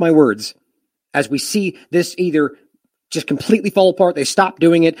 mark my words, as we see this either just completely fall apart, they stop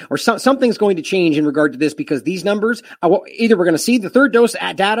doing it, or something's going to change in regard to this, because these numbers, either we're going to see the third dose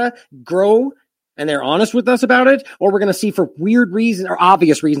data grow and they're honest with us about it, or we're going to see, for weird reasons or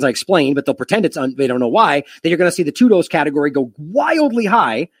obvious reasons I explained, but they'll pretend they don't know why, that you're going to see the 2-dose category go wildly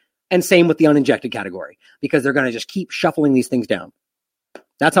high, and same with the uninjected category, because they're going to just keep shuffling these things down.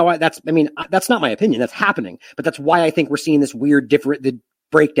 That's not my opinion. That's happening. But that's why I think we're seeing this weird the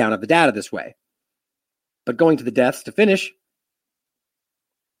breakdown of the data this way. But going to the deaths to finish,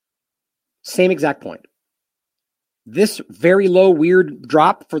 same exact point. This very low, weird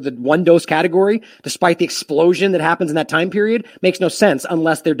drop for the 1-dose category, despite the explosion that happens in that time period, makes no sense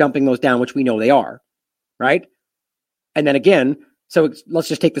unless they're dumping those down, which we know they are, right? And then again, so let's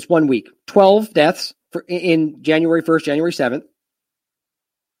just take this 1 week. 12 deaths in January 1st, January 7th.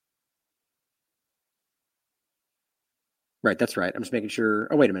 Right, that's right. I'm just making sure.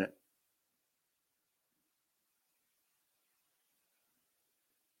 Oh, wait a minute.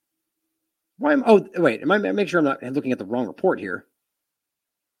 Make sure I'm not looking at the wrong report here.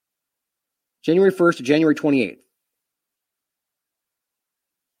 January 1st to January 28th.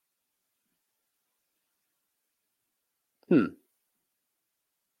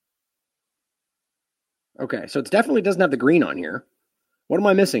 Okay, so it definitely doesn't have the green on here. What am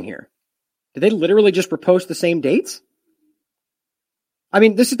I missing here? Did they literally just repost the same dates?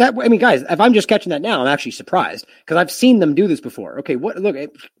 Guys, if I'm just catching that now, I'm actually surprised, because I've seen them do this before. Okay, give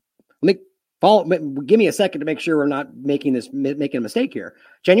me a second to make sure we're not making a mistake here.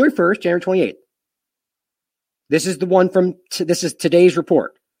 January 1st, January 28th. This is the one this is today's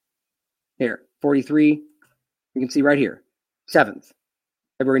report. Here, 43. You can see right here. 7th,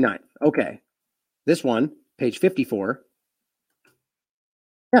 February 9th. Okay. This one, page 54.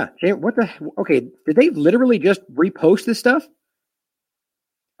 Yeah. Okay. Did they literally just repost this stuff?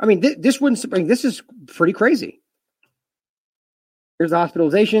 This is pretty crazy. Here's the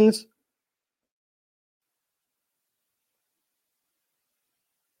hospitalizations.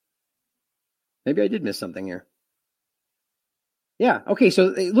 Maybe I did miss something here. Yeah. Okay. So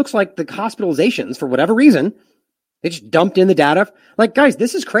it looks like the hospitalizations, for whatever reason, they just dumped in the data. Like, guys,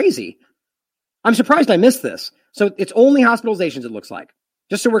 this is crazy. I'm surprised I missed this. So it's only hospitalizations, it looks like.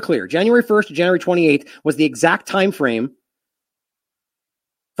 Just so we're clear, January 1st to January 28th was the exact time frame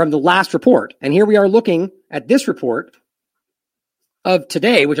from the last report. And here we are looking at this report of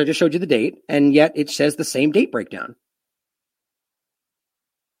today, which I just showed you the date, and yet it says the same date breakdown.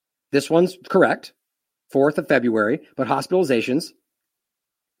 This one's correct, 4th of February, but hospitalizations,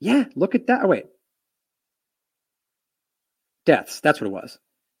 yeah, look at that. Oh, wait. Deaths, that's what it was.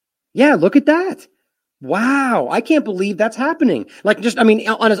 Yeah, look at that. Wow, I can't believe that's happening. On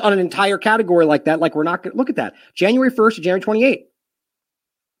an entire category like that, we're not going to look at that. January 1st to January 28th.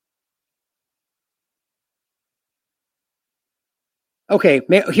 Okay,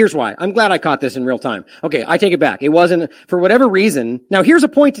 here's why. I'm glad I caught this in real time. Okay, I take it back. It wasn't, for whatever reason. Now, here's a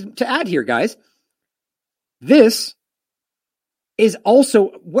point to add here, guys. This is also,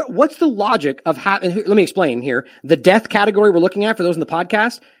 what's the logic of having, let me explain here. The death category we're looking at, for those in the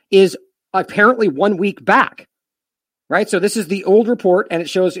podcast, is apparently 1 week back, right? So this is the old report, and it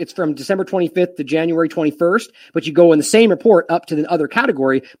shows it's from December 25th to January 21st, but you go in the same report up to the other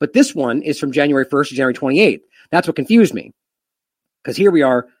category, but this one is from January 1st to January 28th. That's what confused me. Because here we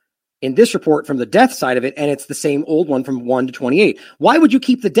are in this report from the death side of it, and it's the same old one from 1 to 28. Why would you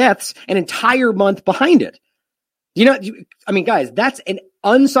keep the deaths an entire month behind it? Guys, that's an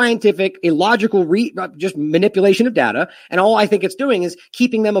unscientific, illogical, just manipulation of data. And all I think it's doing is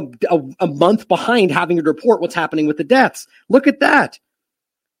keeping them a month behind having to report what's happening with the deaths. Look at that.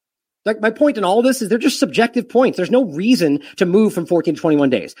 Like, my point in all this is they're just subjective points. There's no reason to move from 14 to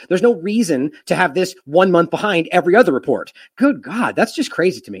 21 days. There's no reason to have this 1 month behind every other report. Good God, that's just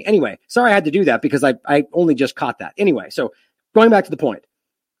crazy to me. Anyway, sorry I had to do that because I only just caught that. Anyway, so going back to the point,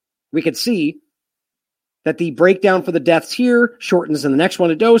 we could see that the breakdown for the deaths here shortens in the next one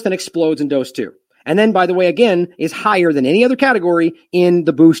to dose, then explodes in dose 2. And then, by the way, again, is higher than any other category in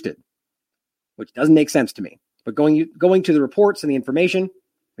the boosted, which doesn't make sense to me. But going to the reports and the information,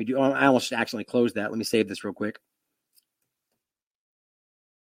 I almost accidentally closed that. Let me save this real quick.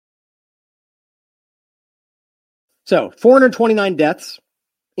 So 429 deaths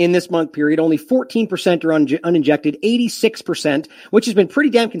in this month period. Only 14% are uninjected, 86%, which has been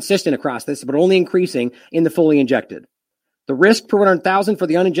pretty damn consistent across this, but only increasing in the fully injected. The risk per 100,000 for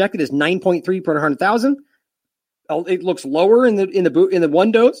the uninjected is 9.3 per 100,000. It looks lower in the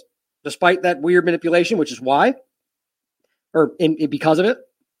one dose, despite that weird manipulation, which is why, because of it.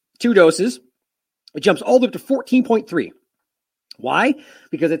 2 doses, it jumps all the way up to 14.3. Why?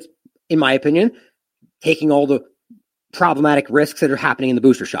 Because it's, in my opinion, taking all the problematic risks that are happening in the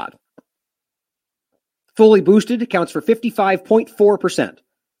booster shot. Fully boosted accounts for 55.4%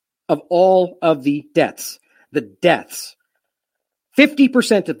 of all of the deaths. The deaths.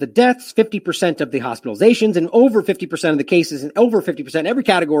 50% of the deaths, 50% of the hospitalizations, and over 50% of the cases, and over 50% in every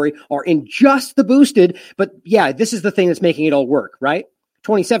category are in just the boosted. But yeah, this is the thing that's making it all work, right?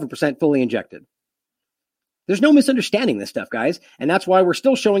 27% fully injected. There's no misunderstanding this stuff, guys. And that's why we're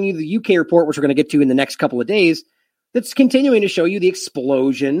still showing you the UK report, which we're going to get to in the next couple of days, that's continuing to show you the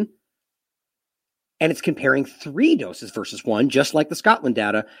explosion. And it's comparing 3 doses versus 1, just like the Scotland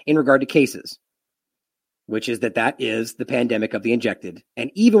data in regard to cases, which is that is the pandemic of the injected. And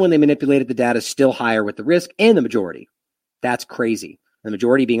even when they manipulated the data, still higher with the risk and the majority. That's crazy. The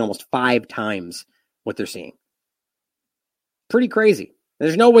majority being almost 5 times what they're seeing. Pretty crazy.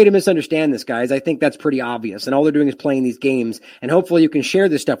 There's no way to misunderstand this, guys. I think that's pretty obvious. And all they're doing is playing these games. And hopefully you can share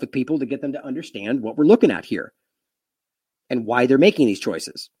this stuff with people to get them to understand what we're looking at here and why they're making these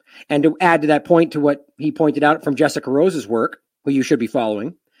choices. And to add to that point, to what he pointed out from Jessica Rose's work, who you should be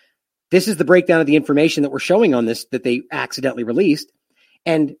following, this is the breakdown of the information that we're showing on this that they accidentally released.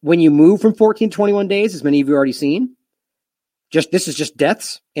 And when you move from 14 to 21 days, as many of you already seen, this is just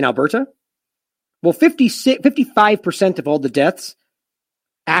deaths in Alberta. Well, 55% of all the deaths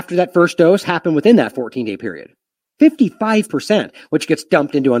after that first dose happen within that 14-day period. 55%, which gets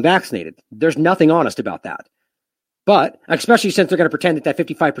dumped into unvaccinated. There's nothing honest about that. But especially since they're going to pretend that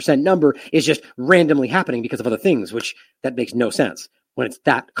 55% number is just randomly happening because of other things, which that makes no sense when it's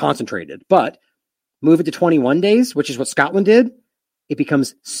that concentrated. But move it to 21 days, which is what Scotland did, it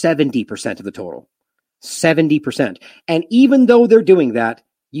becomes 70% of the total. 70%. And even though they're doing that,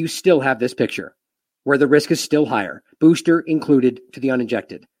 you still have this picture where the risk is still higher, booster included to the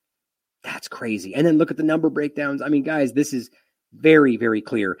uninjected. That's crazy. And then look at the number breakdowns. I mean, guys, this is very, very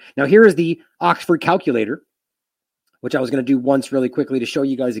clear. Now, here is the Oxford calculator, which I was going to do once really quickly to show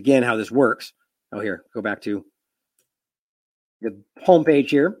you guys again how this works. Oh, here, go back to the homepage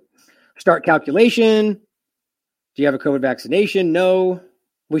here. Start calculation. Do you have a COVID vaccination? No.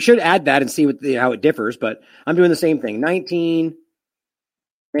 We should add that and see how it differs, but I'm doing the same thing. 19,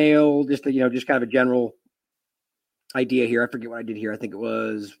 male, just kind of a general idea here. I forget what I did here. I think it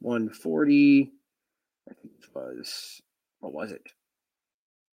was 140. I think it was, what was it?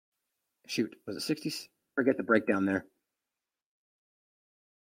 Shoot, was it 60? Forget the breakdown there.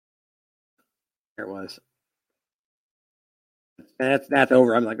 There it was. And that's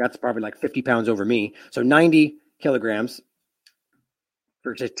over. I'm like, that's probably like 50 pounds over me. So 90 kilograms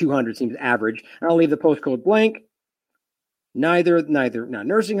for just 200 seems average. And I'll leave the postcode blank. Neither, not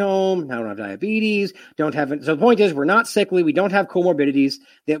nursing home. I don't have diabetes. Don't have it. So the point is, we're not sickly. We don't have comorbidities.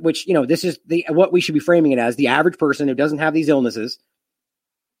 Which this is what we should be framing it as: the average person who doesn't have these illnesses,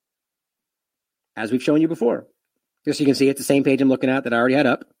 as we've shown you before. Just so you can see, it's the same page I'm looking at that I already had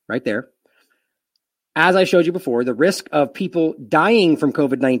up right there. As I showed you before, the risk of people dying from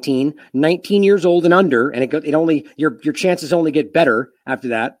COVID-19, 19 years old and under, and your chances only get better after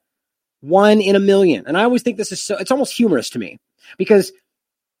that. 1 in a million. And I always think this is it's almost humorous to me, because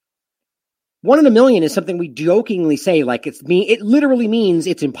 1 in a million is something we jokingly say, like it literally means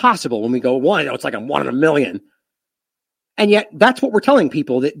it's impossible when we go one. It's like a 1 in a million. And yet that's what we're telling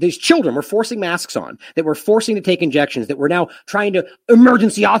people, that these children, we're forcing masks on, that we're forcing to take injections, that we're now trying to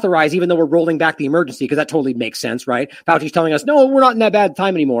emergency authorize, even though we're rolling back the emergency, because that totally makes sense, right? Fauci's telling us, no, we're not in that bad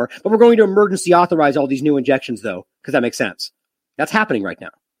time anymore, but we're going to emergency authorize all these new injections, though, because that makes sense. That's happening right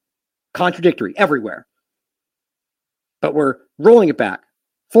now. Contradictory everywhere. But we're rolling it back,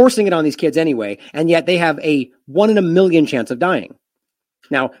 forcing it on these kids anyway, and yet they have a 1 in a million chance of dying.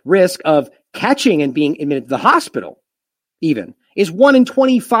 Now, risk of catching and being admitted to the hospital even is 1 in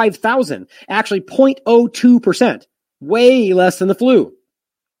 25,000, actually 0.02%, way less than the flu,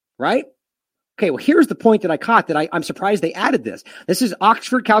 right? Okay, well, here's the point that I caught that I'm surprised they added this. This is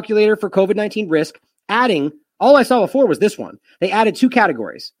Oxford calculator for COVID-19 risk, adding, all I saw before was this one. They added 2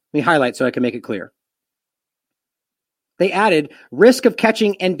 categories. Let me highlight so I can make it clear. They added risk of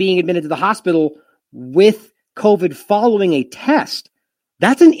catching and being admitted to the hospital with COVID following a test.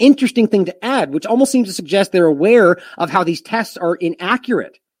 That's an interesting thing to add, which almost seems to suggest they're aware of how these tests are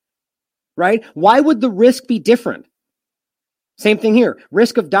inaccurate, right? Why would the risk be different? Same thing here.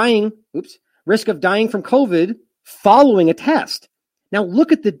 Risk of dying from COVID following a test. Now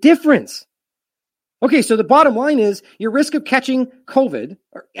look at the difference. Okay, so the bottom line is your risk of catching COVID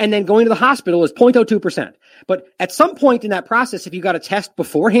and then going to the hospital is 0.02%. But at some point in that process, if you got a test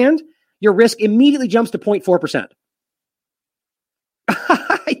beforehand, your risk immediately jumps to 0.4%.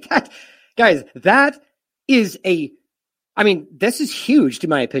 Guys, that is this is huge to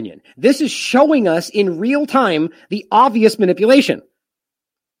my opinion. This is showing us in real time the obvious manipulation.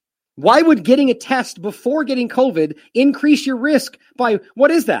 Why would getting a test before getting COVID increase your risk by,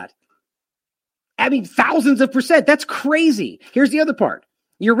 what is that? Thousands of percent. That's crazy. Here's the other part.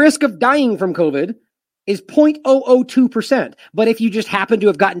 Your risk of dying from COVID is 0.002%. But if you just happen to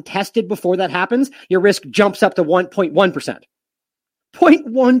have gotten tested before that happens, your risk jumps up to 1.1%.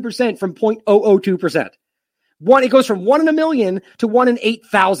 0.1% from 0.002%. It goes from 1 in a million to 1 in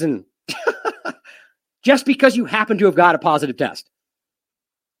 8,000. Just because you happen to have got a positive test.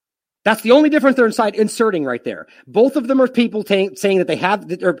 That's the only difference they're inserting right there. Both of them are people saying that they have,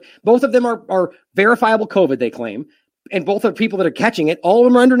 or both of them are verifiable COVID, they claim. And both are people that are catching it. All of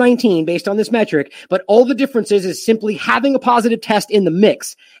them are under 19 based on this metric. But all the difference is simply having a positive test in the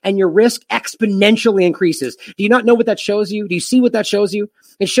mix. And your risk exponentially increases. Do you not know what that shows you? Do you see what that shows you?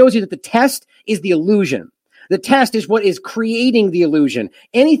 It shows you that the test is the illusion. The test is what is creating the illusion.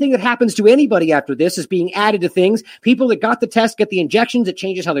 Anything that happens to anybody after this is being added to things. People that got the test get the injections. It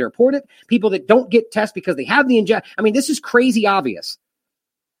changes how they report it. People that don't get tests because they have the injection. This is crazy obvious.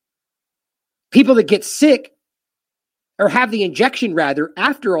 People that get sick or have the injection rather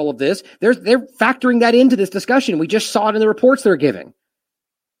after all of this, they're factoring that into this discussion. We just saw it in the reports they're giving.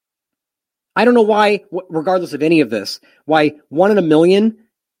 I don't know why, regardless of any of this, why 1 in a million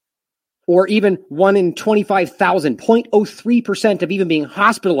or even 1 in 25,000, 0.03% of even being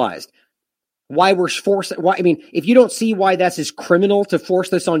hospitalized. Why we're forced? If you don't see why that's as criminal to force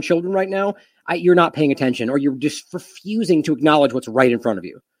this on children right now, you're not paying attention, or you're just refusing to acknowledge what's right in front of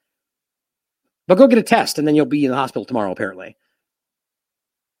you. But go get a test, and then you'll be in the hospital tomorrow, apparently.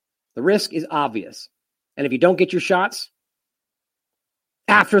 The risk is obvious. And if you don't get your shots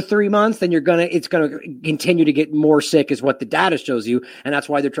after 3 months, then it's gonna continue to get more sick is what the data shows you. And that's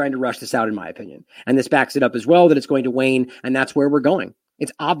why they're trying to rush this out, in my opinion. And this backs it up as well, that it's going to wane. And that's where we're going.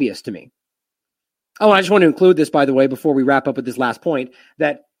 It's obvious to me. Oh, I just want to include this, by the way, before we wrap up with this last point,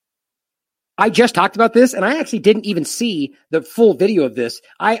 that I just talked about this, and I actually didn't even see the full video of this.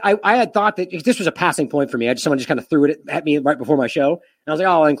 I had thought that this was a passing point for me. Someone just kind of threw it at me right before my show. And I was like,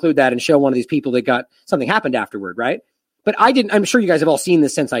 I'll include that and show one of these people that got something happened afterward, right? But I didn't. I'm sure you guys have all seen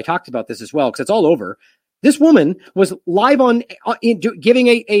this since I talked about this as well, because it's all over. This woman was live giving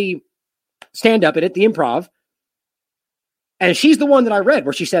a stand-up at the Improv. And she's the one that I read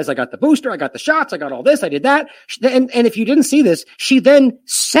where she says, I got the booster, I got the shots, I got all this, I did that. And if you didn't see this, she then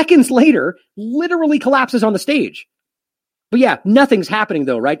seconds later literally collapses on the stage. But yeah, nothing's happening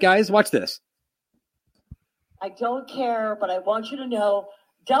though, right, guys? Watch this. I don't care, but I want you to know,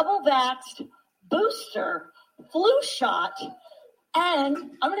 double vaxxed, booster, flu shot, and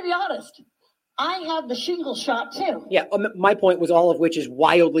I'm going to be honest, I have the shingle shot too. Yeah, my point was all of which is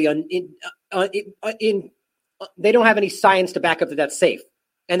wildly they don't have any science to back up that that's safe.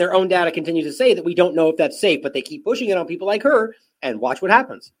 And their own data continues to say that we don't know if that's safe, but they keep pushing it on people like her, and watch what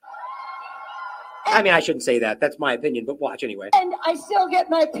happens. I mean, I shouldn't say that. That's my opinion, but watch anyway. And I still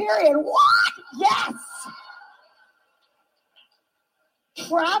get my period. What? Yes!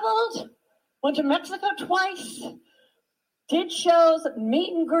 Traveled, went to Mexico twice, did shows,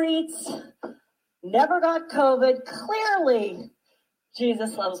 meet and greets, never got COVID. Clearly,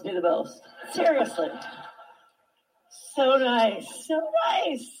 Jesus loves me the most. Seriously. So nice. So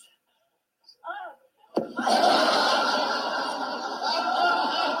nice.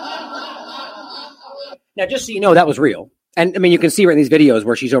 Now, just so you know, that was real. And I mean, you can see her in these videos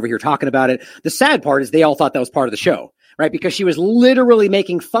where she's over here talking about it. The sad part is they all thought that was part of the show, right? Because she was literally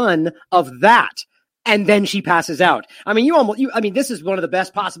making fun of that. And then she passes out. I mean, this is one of the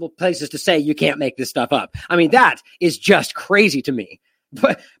best possible places to say you can't make this stuff up. I mean, that is just crazy to me.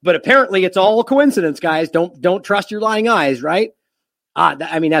 But apparently it's all a coincidence, guys. Don't trust your lying eyes, right?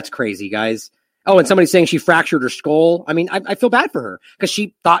 That's crazy, guys. Oh, and somebody's saying she fractured her skull. I mean, I feel bad for her because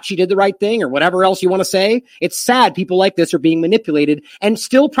she thought she did the right thing or whatever else you want to say. It's sad people like this are being manipulated and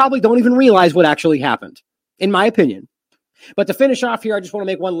still probably don't even realize what actually happened, in my opinion. But to finish off here, I just want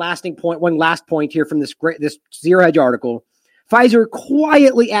to make one last point here from this Zero Hedge article. Pfizer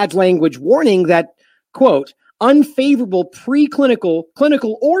quietly adds language warning that, quote, unfavorable preclinical,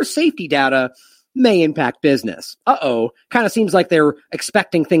 clinical, or safety data may impact business. Kind of seems like they're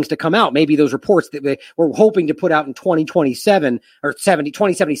expecting things to come out. Maybe those reports that they were hoping to put out in 2027 or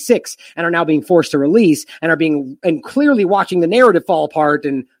 2076 and are now being forced to release and clearly watching the narrative fall apart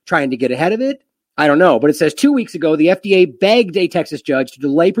and trying to get ahead of it. I don't know, but it says 2 weeks ago, the FDA begged a Texas judge to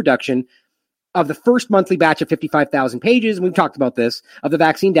delay production of the first monthly batch of 55,000 pages, and we've talked about this, of the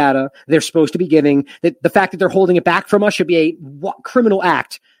vaccine data they're supposed to be giving. That the fact that they're holding it back from us should be a criminal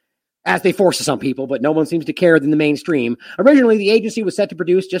act, as they force it on people, but no one seems to care than the mainstream. Originally, the agency was set to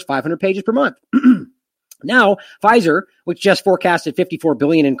produce just 500 pages per month. Now, Pfizer, which just forecasted $54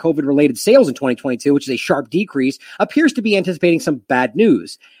 billion in COVID-related sales in 2022, which is a sharp decrease, appears to be anticipating some bad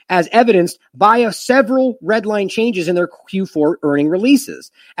news, as evidenced by several red line changes in their Q4 earning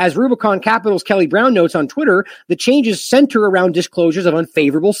releases. As Rubicon Capital's Kelly Brown notes on Twitter, the changes center around disclosures of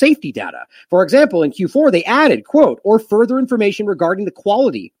unfavorable safety data. For example, in Q4, they added, quote, or further information regarding the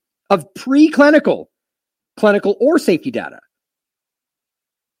quality of preclinical, clinical, or safety data,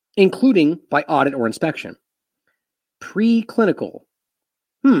 including by audit or inspection. Preclinical.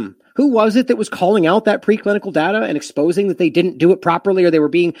 Who was it that was calling out that preclinical data and exposing that they didn't do it properly, or they were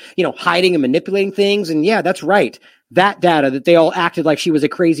being, hiding and manipulating things? And yeah, that's right. That data that they all acted like she was a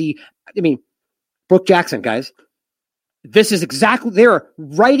crazy, Brooke Jackson, guys. This is exactly, they're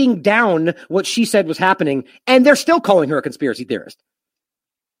writing down what she said was happening, and they're still calling her a conspiracy theorist.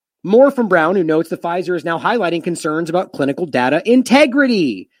 More from Brown, who notes that Pfizer is now highlighting concerns about clinical data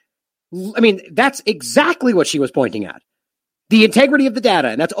integrity. That's exactly what she was pointing at. The integrity of the data.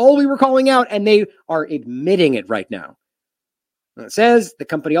 And that's all we were calling out. And they are admitting it right now. And it says the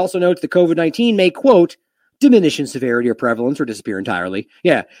company also notes that COVID-19 may, quote, diminish in severity or prevalence or disappear entirely.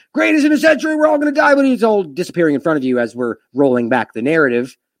 Yeah. Greatest in a century. We're all going to die, but it's all disappearing in front of you as we're rolling back the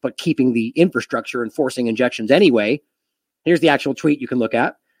narrative, but keeping the infrastructure and forcing injections anyway. Here's the actual tweet you can look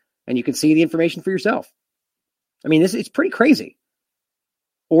at, and you can see the information for yourself. It's pretty crazy.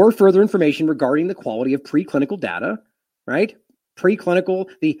 Or further information regarding the quality of preclinical data, right? Preclinical,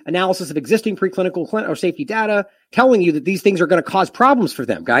 the analysis of existing preclinical or safety data, telling you that these things are going to cause problems for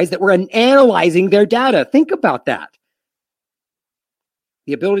them, guys, that we're analyzing their data. Think about that.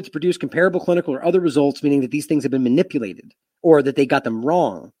 The ability to produce comparable clinical or other results, meaning that these things have been manipulated or that they got them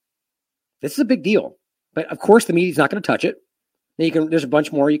wrong. This is a big deal. But of course, the media's not going to touch it. There's a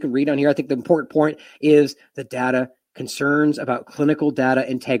bunch more you can read on here. I think the important point is the data concerns about clinical data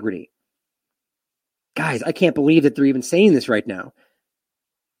integrity. Guys, I can't believe that they're even saying this right now.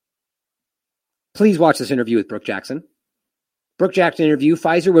 Please watch this interview with Brooke Jackson. Brooke Jackson interview,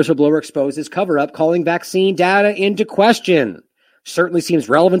 Pfizer whistleblower exposes cover-up, calling vaccine data into question. Certainly seems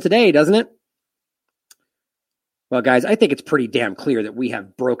relevant today, doesn't it? Well, guys, I think it's pretty damn clear that we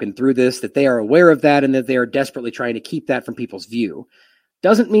have broken through this, that they are aware of that, and that they are desperately trying to keep that from people's view.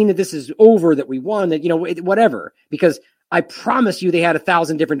 Doesn't mean that this is over, that we won, that, whatever, because I promise you they had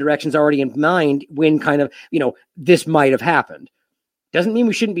 1,000 different directions already in mind when kind of, this might have happened. Doesn't mean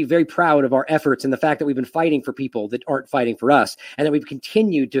we shouldn't be very proud of our efforts and the fact that we've been fighting for people that aren't fighting for us, and that we've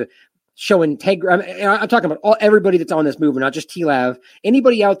continued to show integrity. I'm talking about everybody that's on this movement, not just TLAV.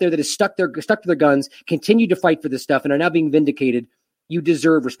 Anybody out there that is stuck to their guns, continue to fight for this stuff, and are now being vindicated. You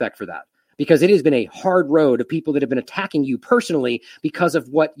deserve respect for that, because it has been a hard road of people that have been attacking you personally because of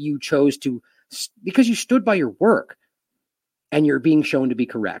what you chose to, because you stood by your work, and you're being shown to be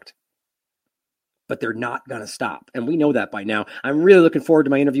correct. But they're not going to stop. And we know that by now. I'm really looking forward to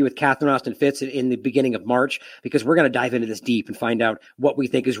my interview with Catherine Austin Fitts in the beginning of March, because we're going to dive into this deep and find out what we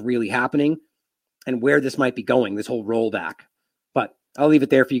think is really happening and where this might be going, this whole rollback. But I'll leave it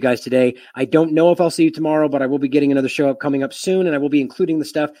there for you guys today. I don't know if I'll see you tomorrow, but I will be getting another show up coming up soon, and I will be including the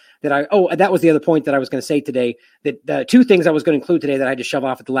stuff that that was the other point that I was going to say today, that the two things I was going to include today that I had to shove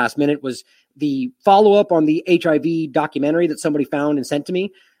off at the last minute was the follow-up on the HIV documentary that somebody found and sent to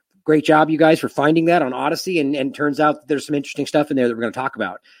me. Great job, you guys, for finding that on Odyssey, and turns out that there's some interesting stuff in there that we're going to talk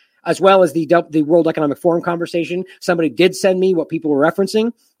about, as well as the World Economic Forum conversation. Somebody did send me what people were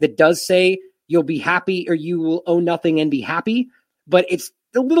referencing that does say you'll be happy, or you will own nothing and be happy, but it's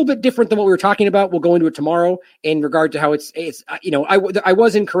a little bit different than what we were talking about. We'll go into it tomorrow in regard to how it's I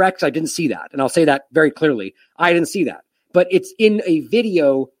was incorrect. I didn't see that, and I'll say that very clearly. I didn't see that, but it's in a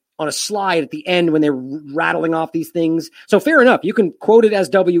video on a slide at the end when they're rattling off these things. So fair enough. You can quote it as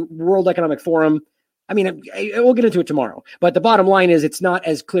World Economic Forum. We'll get into it tomorrow. But the bottom line is it's not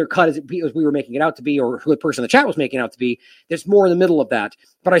as clear cut as we were making it out to be, or who the person in the chat was making it out to be. There's more in the middle of that.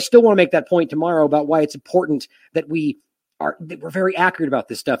 But I still want to make that point tomorrow about why it's important that we're very accurate about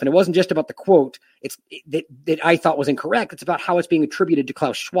this stuff. And it wasn't just about the quote that I thought was incorrect. It's about how it's being attributed to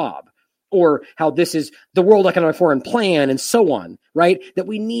Klaus Schwab, or how this is the World Economic Forum plan, and so on, right? That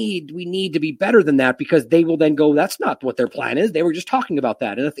we need to be better than that, because they will then go, that's not what their plan is. They were just talking about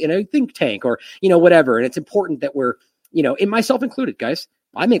that in a think tank, or, whatever. And it's important that we're, and myself included, guys,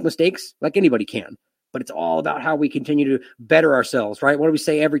 I make mistakes like anybody can. but it's all about how we continue to better ourselves, right? What do we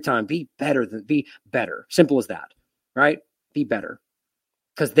say every time? Be better. Simple as that, right? Be better.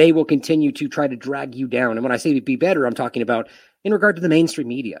 Because they will continue to try to drag you down. And when I say be better, I'm talking about in regard to the mainstream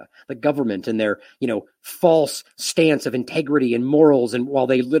media, the government and their, false stance of integrity and morals, and while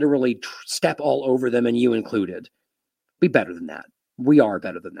they literally step all over them, and you included. Be better than that. We are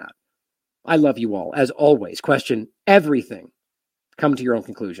better than that. I love you all. As always, question everything. Come to your own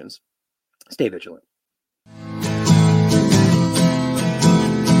conclusions. Stay vigilant.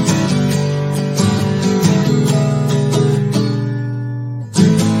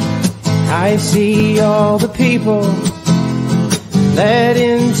 I see all the people led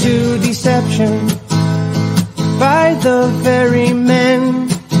into deception by the very men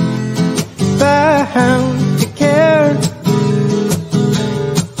bound to care,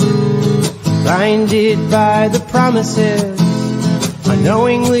 blinded by the promises,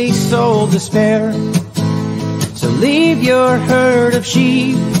 unknowingly sold despair. So leave your herd of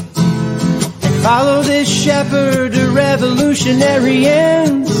sheep and follow this shepherd to revolutionary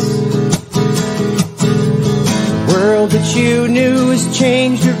ends. The world that you knew has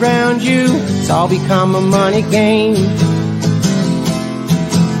changed around you. It's all become a money game.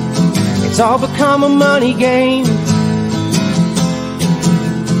 It's all become a money game.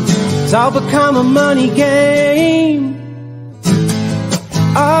 It's all become a money game.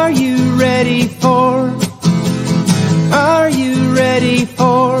 Are you ready for? Are you ready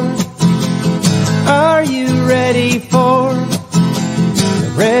for? Are you ready for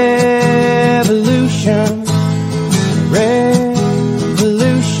the revolution?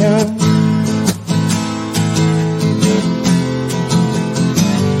 Revolution.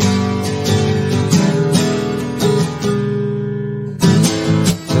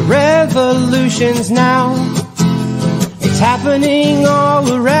 The revolution's now. It's happening all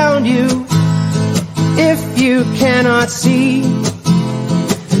around you. If you cannot see,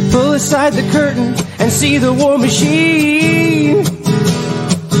 pull aside the curtain and see the war machine.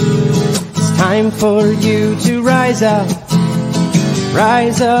 Time for you to rise up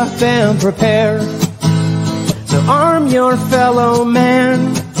and prepare. So arm your fellow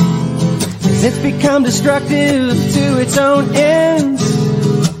man, 'cause it's become destructive to its own ends.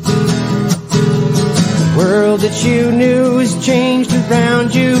 The world that you knew has changed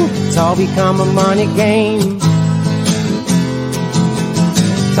around you. It's all become a money game.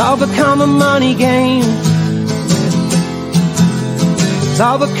 It's all become a money game. It's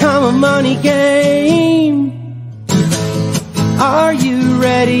all become a money game. Are you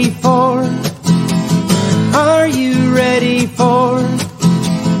ready for? Are you ready for?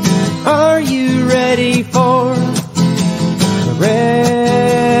 Are you ready for the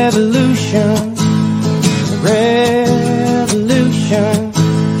revolution? The revolution.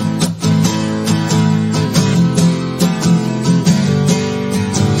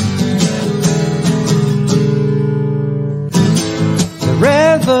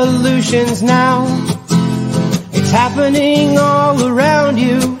 Revolutions now. It's happening all around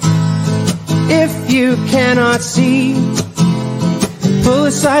you. If you cannot see, pull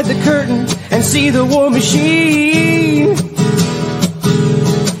aside the curtain and see the war machine.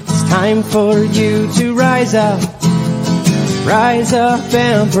 It's time for you to rise up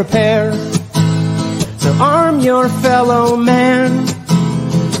and prepare. So arm your fellow man,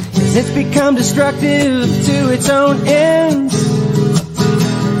 'cause it's become destructive to its own ends.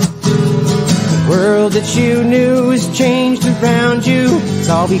 The world that you knew has changed around you. It's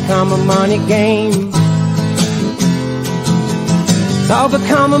all become a money game. It's all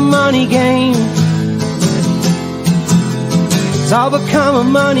become a money game. It's all become a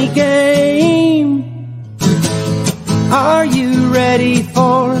money game. Are you ready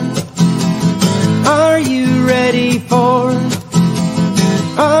for? Are you ready for?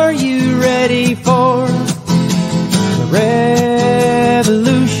 Are you ready for the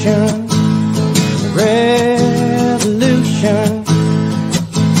revolution? The revolution.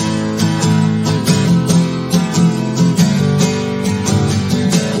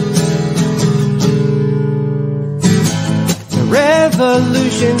 The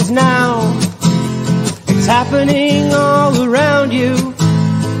revolution's now. It's happening all around you.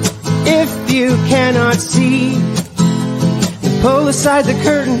 If you cannot see, pull aside the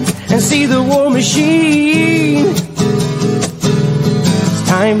curtain and see the war machine. It's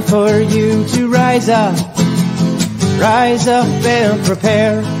time for you to rise up and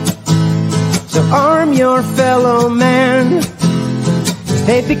prepare. So arm your fellow man.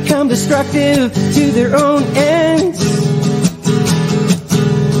 They've become destructive to their own ends.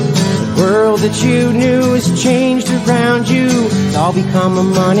 The world that you knew has changed around you. It's all become a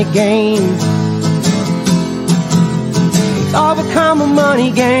money game. It's all become a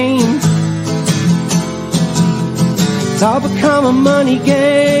money game. It's all become a money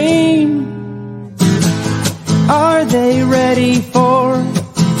game. Are they ready for?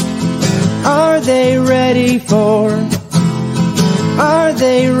 Are they ready for? Are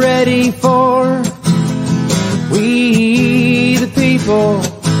they ready for